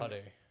Luna's a I'm-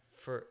 putter.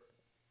 for.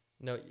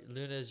 No,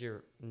 Luna is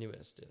your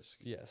newest disc.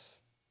 Yes.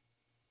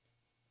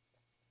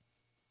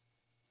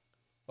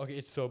 Okay,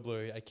 it's so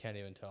blurry. I can't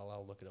even tell.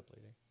 I'll look it up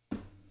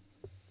later.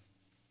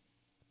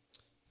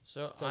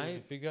 So, So, did I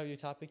you figure out your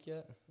topic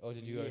yet? Or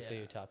did you already say Yeah.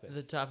 your topic?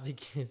 the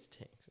topic is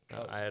tanks.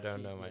 No, Oh, I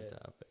don't know my yeah.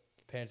 topic.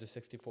 Panzer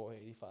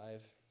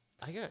 6485.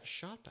 I got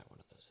shot by one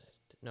of those.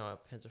 No, a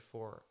Panzer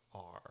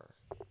 4R.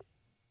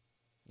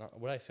 Not,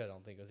 what I said, I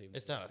don't think it was even.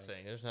 It's not a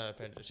thing. There's not a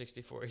Panzer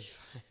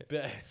 6485.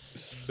 Bet.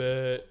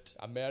 But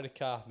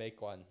America,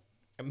 make one.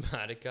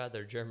 my God,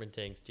 they're German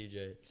tanks,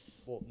 TJ.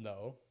 Well,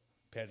 no.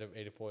 Panzer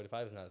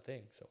 8485 is not a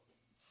thing, so.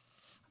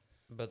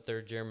 But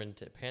they're German.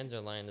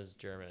 Panzer line is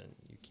German.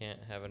 You can't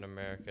have an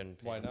American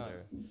Panzer. Why not?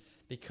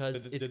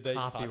 Because Did it's they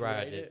copyright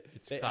copyrighted. it?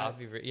 It's They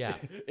copyrighted. Yeah.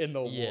 In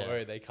the Yeah.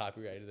 war, they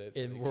copyrighted it.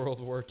 In World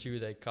War II,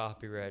 they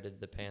copyrighted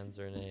the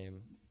Panzer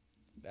name.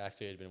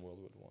 Actually, it had been World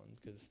War One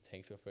because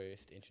tanks were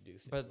first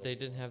introduced. in But World they War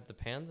didn't have the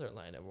Panzer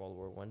line at World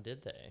War One,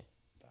 did they?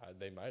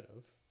 They might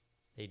have.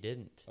 They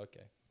didn't.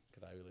 Okay,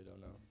 because I really don't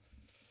know.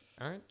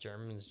 Aren't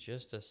Germans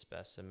just a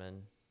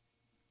specimen?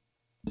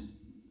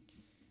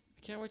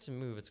 I can't wait to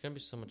move. It's gonna be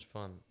so much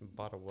fun. We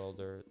bought a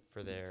welder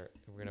for there.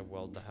 And we're gonna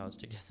weld the house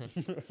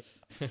together.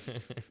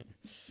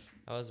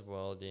 I was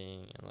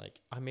welding and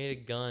I made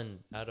a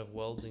gun out of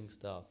welding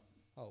stuff.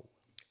 Oh,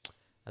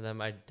 And then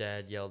my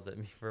dad yelled at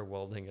me for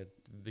welding an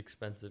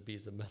expensive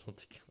piece of metal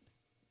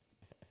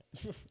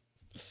together.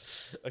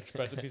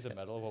 expensive piece of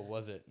metal. What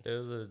was it? It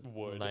was a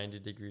Wood.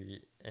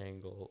 90-degree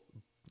angle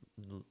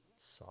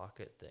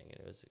socket thing, and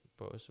it was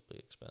supposedly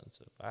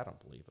expensive. I don't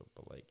believe it,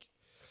 but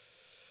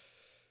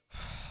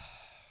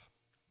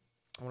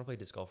I want to play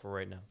disc golf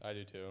right now. I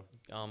do too.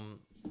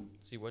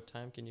 See, what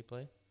time can you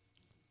play?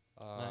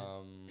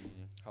 How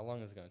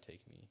long is it gonna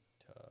take me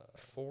to?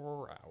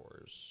 4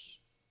 hours.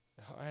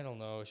 I don't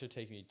know. It should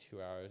take me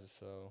 2 hours or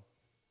so.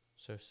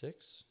 So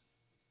 6?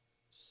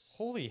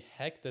 Holy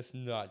heck, that's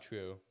not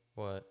true.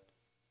 What?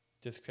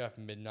 Discraft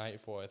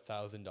Midnight for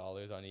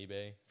 $1,000 on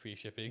eBay, free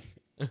shipping.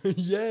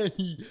 Yay!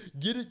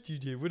 Get it,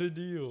 TJ. What a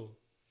deal.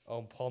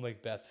 Oh, Paul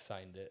Macbeth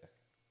signed it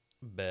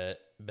Bet.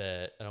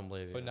 I don't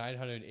believe you. for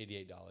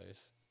 $988.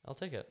 I'll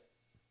take it.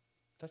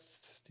 That's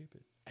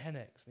stupid.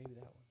 Annex, maybe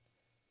that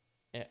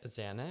one.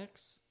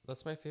 Xanax?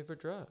 That's my favorite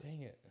drug.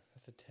 Dang it,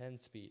 that's a 10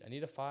 speed. I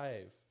need a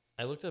 5.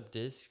 I looked up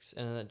discs,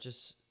 and it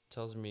just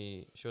shows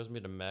me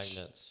the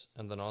magnets,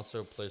 and then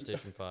also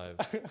PlayStation 5.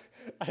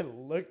 I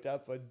looked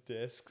up a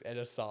disc and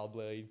a saw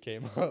blade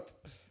came up.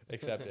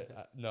 Except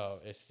no,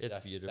 it's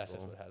beautiful. That's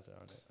just what has it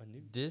on it. A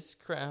new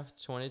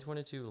Discraft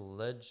 2022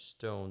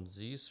 Ledgestone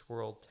Z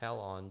Swirl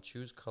Talon.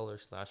 Choose color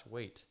 /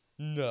 weight.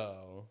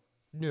 no.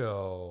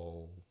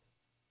 No.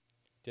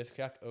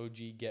 Discraft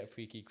OG Get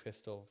Freaky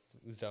Crystal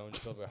Zone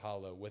Silver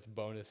Hollow with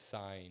bonus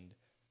signed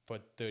for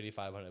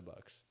 $3,500.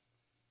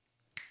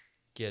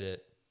 Get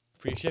it.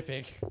 Free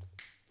shipping.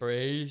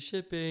 Free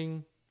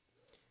shipping.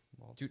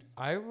 Dude,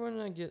 I want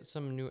to get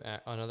some new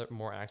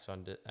more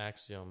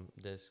Axiom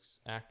discs.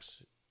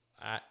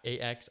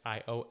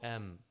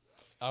 AXIOM.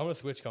 I want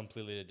to switch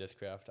completely to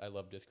Discraft. I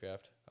love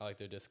Discraft. I like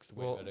their discs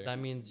way Well, better. that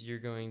means you're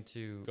going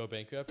to Go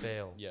bankrupt?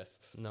 fail. Yes.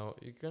 No,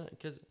 you're gonna,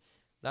 because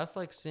that's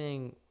like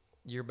saying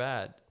you're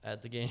bad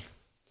at the game.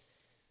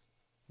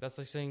 That's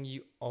like saying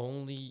you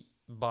only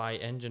buy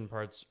engine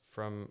parts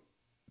from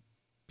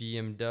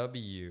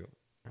BMW.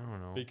 I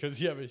don't know.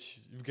 Because you have a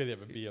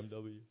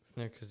BMW.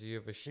 No, because you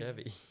have a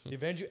Chevy. The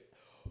Avenger.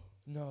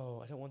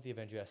 No, I don't want the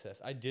Avenger SS.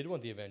 I did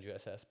want the Avenger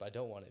SS, but I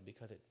don't want it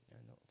because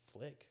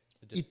flick.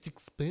 It's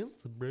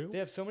expensive, bro. They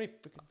have so many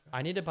freaking.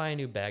 I need to buy a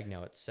new bag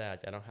now. It's sad.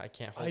 I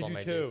can't hold I all do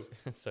my too. discs.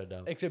 It's so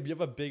dumb. Except you have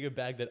a bigger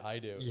bag than I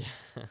do. Yeah.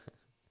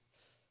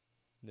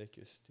 Nick,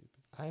 you're stupid.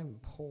 I'm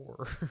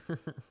poor.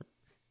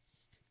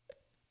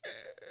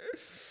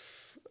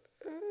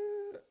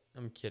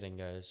 I'm kidding,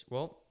 guys.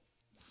 Well,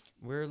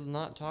 we're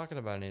not talking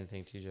about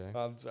anything, TJ.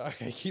 I'm sorry.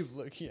 I keep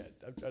looking at.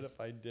 I'm trying to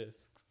find discs.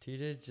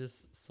 TJ's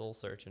just soul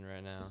searching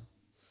right now.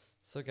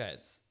 So,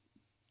 guys,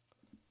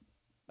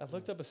 I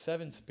looked up a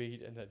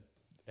 7-speed and a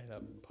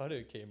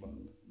putter came up.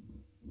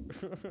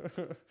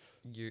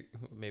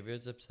 maybe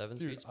it's a 7-speed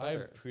Dude,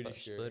 splitter. I'm pretty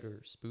sure.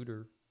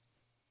 Spooter.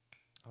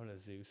 I want a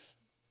Zeus.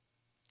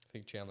 I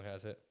think Chandler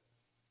has it.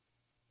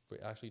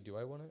 Wait, actually, do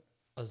I want it?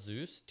 A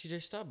Zeus?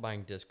 TJ, stop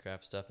buying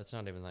Discraft stuff. It's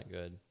not even that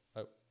good.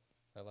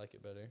 I like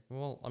it better.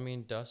 Well, I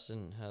mean,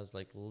 Dustin has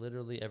like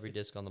literally every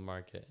disc on the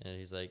market, and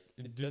he's like,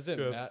 It doesn't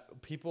matter.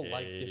 People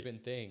like Hey.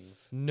 different things.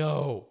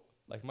 no.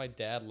 Like my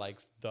dad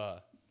likes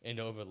the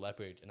Indova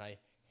Leopard, and I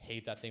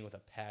hate that thing with a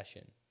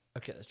passion.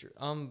 Okay, that's true.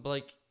 But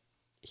like,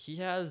 he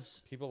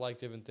has. People like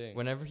different things.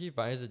 Whenever he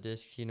buys a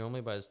disc, he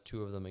normally buys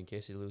 2 of them in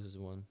case he loses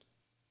one.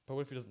 But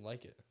what if he doesn't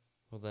like it?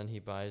 Well, then he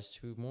buys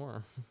 2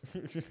 more.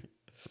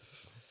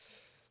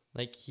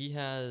 Like he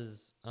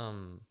has.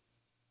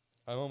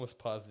 I'm almost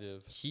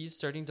positive. He's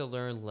starting to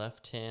learn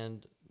left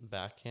hand,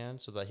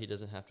 backhand, so that he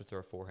doesn't have to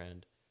throw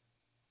forehand.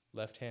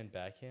 Left hand,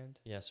 backhand.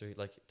 Yeah, so he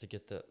like to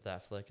get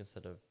that flick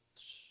instead of.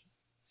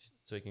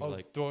 so he can Oh,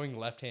 like throwing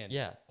left hand.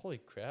 yeah, Holy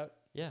crap.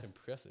 yeah.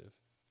 Impressive.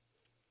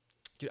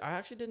 Dude, I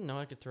actually didn't know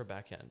I could throw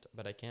backhand,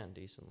 but I can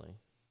decently.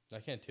 I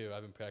can too.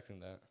 I've been practicing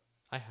that.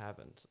 I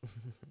haven't.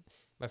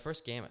 My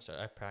first game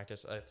I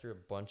practiced. I threw a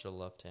bunch of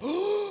left hand.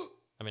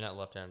 I mean, not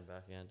left hand,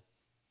 backhand.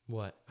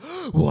 What?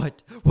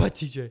 What? What,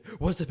 TJ?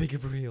 What's the big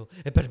of real?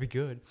 It better be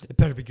good. It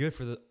better be good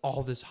for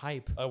all this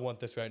hype. I want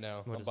this right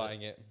now. What I'm is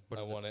buying it. What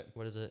I is want it.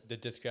 What is it? The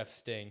Discraft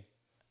Sting.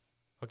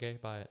 Okay,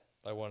 buy it.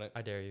 I want it.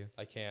 I dare you.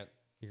 I can't.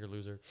 You're a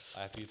loser.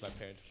 I have to use my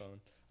parents' phone.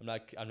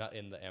 I'm not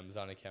in the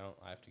Amazon account.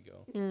 I have to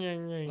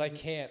go. But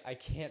I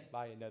can't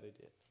buy another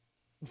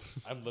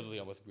disc. I'm literally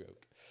almost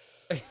broke.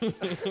 I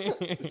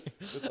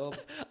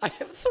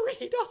have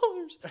 $3.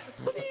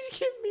 Please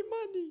give me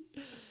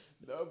money.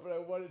 No, but I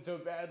want it so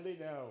badly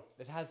now.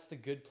 It has the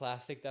good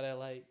plastic that I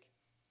like.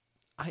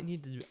 I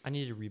need to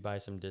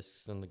rebuy some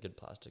discs in the good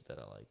plastic that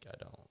I like. I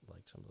don't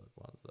like some of the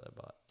ones that I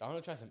bought. I want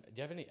to try some. Do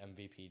you have any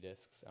MVP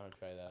discs? I want to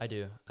try that. I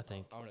do. I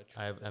think I want to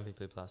try. I have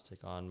MVP plastic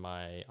on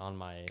my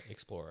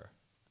Explorer.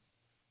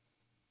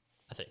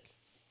 I think.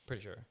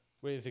 Pretty sure.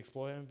 Wait, is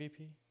Explorer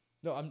MVP?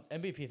 No,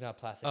 MVP is not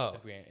plastic. Oh. It's a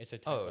brand. It's a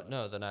type Oh of-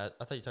 no, then I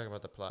thought you were talking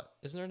about the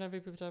Isn't there an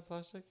MVP type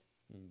plastic?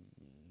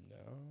 No,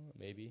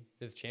 maybe.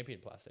 There's Champion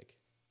plastic.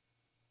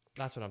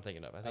 That's what I'm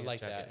thinking of. I I think like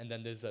it's that. Champion. And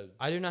then there's a.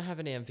 I do not have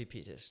any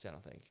MVP discs. I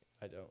don't think.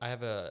 I don't. I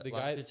have a The guy-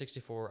 Latitude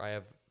 64. I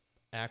have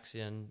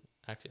Axiom.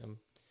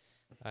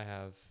 I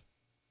have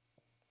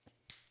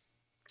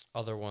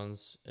other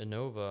ones.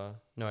 Innova.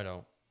 No, I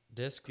don't.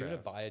 Disc. Do you want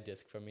to buy a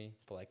disc from me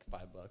for like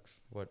 $5?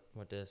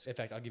 What disc? In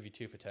fact, I'll give you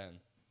 2 for 10.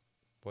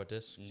 What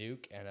disc?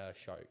 Nuke and a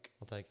Shark.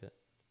 I'll take it.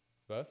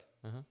 Both?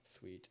 Uh huh.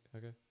 Sweet.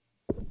 Okay.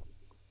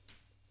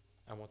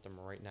 I want them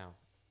right now.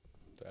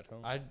 They're at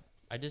home.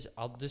 I just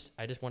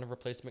want to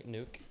replace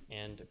McNuke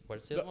and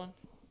what's the other one?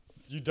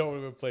 You don't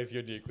want to replace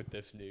your nuke with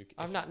this nuke.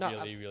 I'm It's not-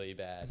 really, really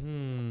bad.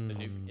 The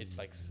nuke, it's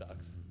like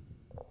sucks.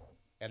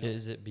 And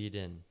Is it beat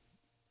in?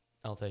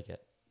 I'll take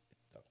it.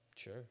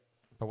 sure.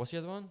 But what's the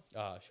other one?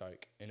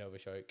 Shark. Innova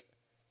Shark.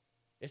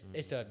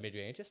 It's a mid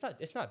range.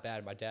 It's not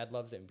bad. My dad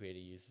loves it and Brady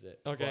uses it.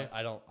 Okay.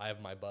 But I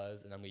have my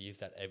Buzz and I'm gonna use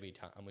that every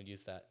time. I'm gonna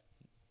use that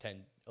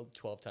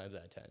 12 times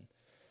out of 10.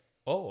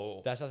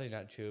 Oh. That's actually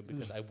not true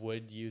because I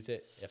would use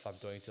it if I'm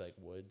going to like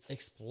woods.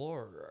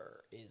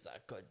 Explorer is a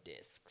good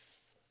disc.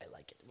 I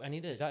like it. I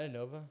need Is to. that a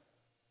Nova?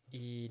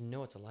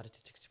 No, it's a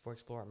Latitude 64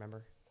 Explorer.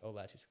 Remember? Oh,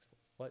 Latitude 64.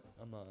 What?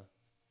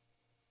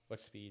 What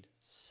speed?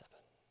 7.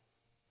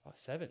 Oh,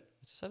 7.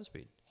 It's a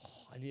 7-speed. Oh,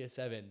 I need a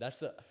 7.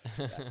 That's what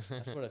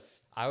a.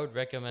 I would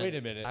recommend. Wait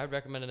a minute. I would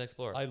recommend an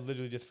Explorer. I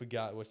literally just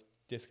forgot what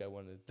disc I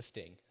wanted. The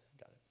Sting.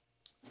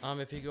 Got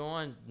it. If you go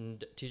on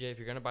TJ, if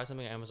you're gonna buy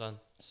something on Amazon,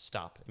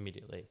 stop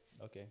immediately.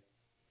 Okay.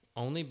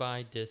 Only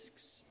buy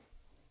discs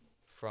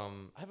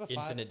from I have a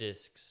Infinite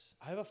Discs.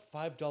 I have a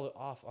 $5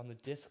 off on the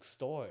disc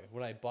store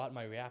when I bought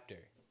my Raptor.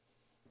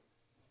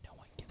 No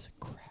one gives a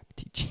crap,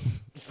 TJ.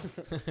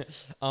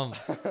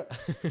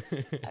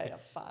 I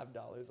have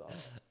 $5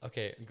 off.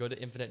 Okay, go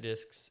to Infinite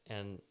Discs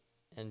and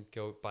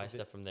go buy Is it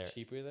stuff from there.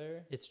 Cheaper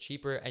there? It's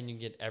cheaper and you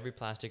can get every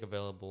plastic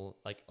available,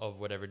 like of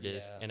whatever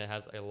disc, Yeah. and it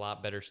has a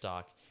lot better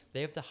stock.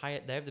 They have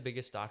the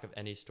biggest stock of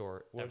any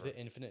store What ever. is it?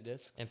 Infinite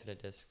disc?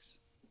 Infinite Discs.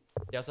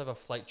 They also have a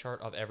flight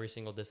chart of every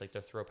single disc, like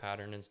their throw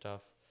pattern and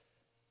stuff.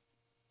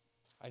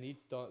 I need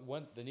the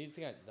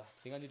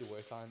thing I need to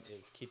work on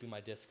is keeping my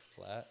disc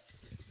flat.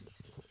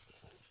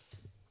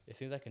 As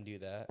soon as I can do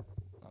that,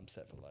 I'm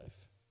set for life.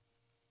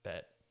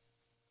 Bet.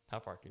 How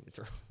far can you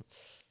throw?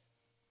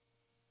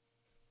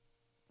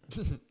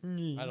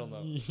 I don't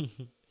know.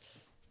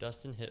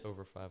 Dustin hit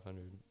over 500.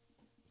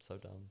 So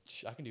dumb.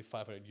 I can do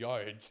 500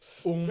 yards.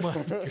 Oh my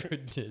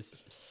goodness.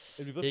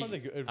 It'd be really fun to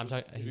go. I'm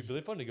It'd be really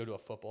fun to go to a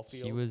football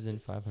field. He was in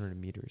 500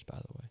 meters, by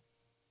the way.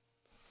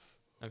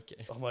 I'm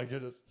kidding. Oh my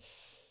goodness.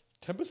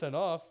 10%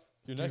 off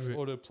your Do next it.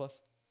 order plus.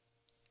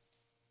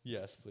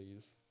 Yes,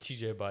 please.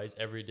 TJ buys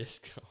every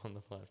disc on the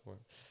platform.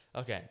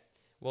 Okay.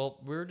 Well,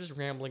 we're just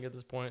rambling at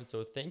this point,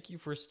 so thank you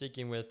for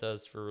sticking with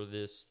us for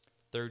this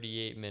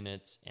 38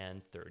 minutes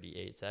and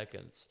 38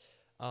 seconds.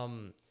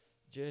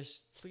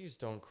 Just please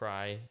don't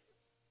cry.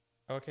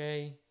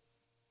 Okay?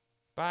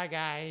 Bye,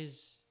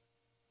 guys.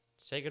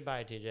 Say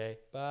goodbye, TJ.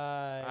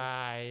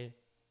 Bye.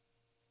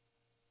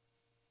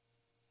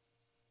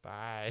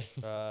 Bye.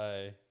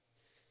 Bye.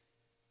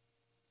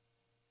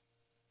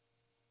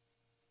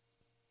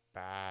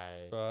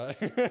 Bye. Bye.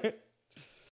 Bye.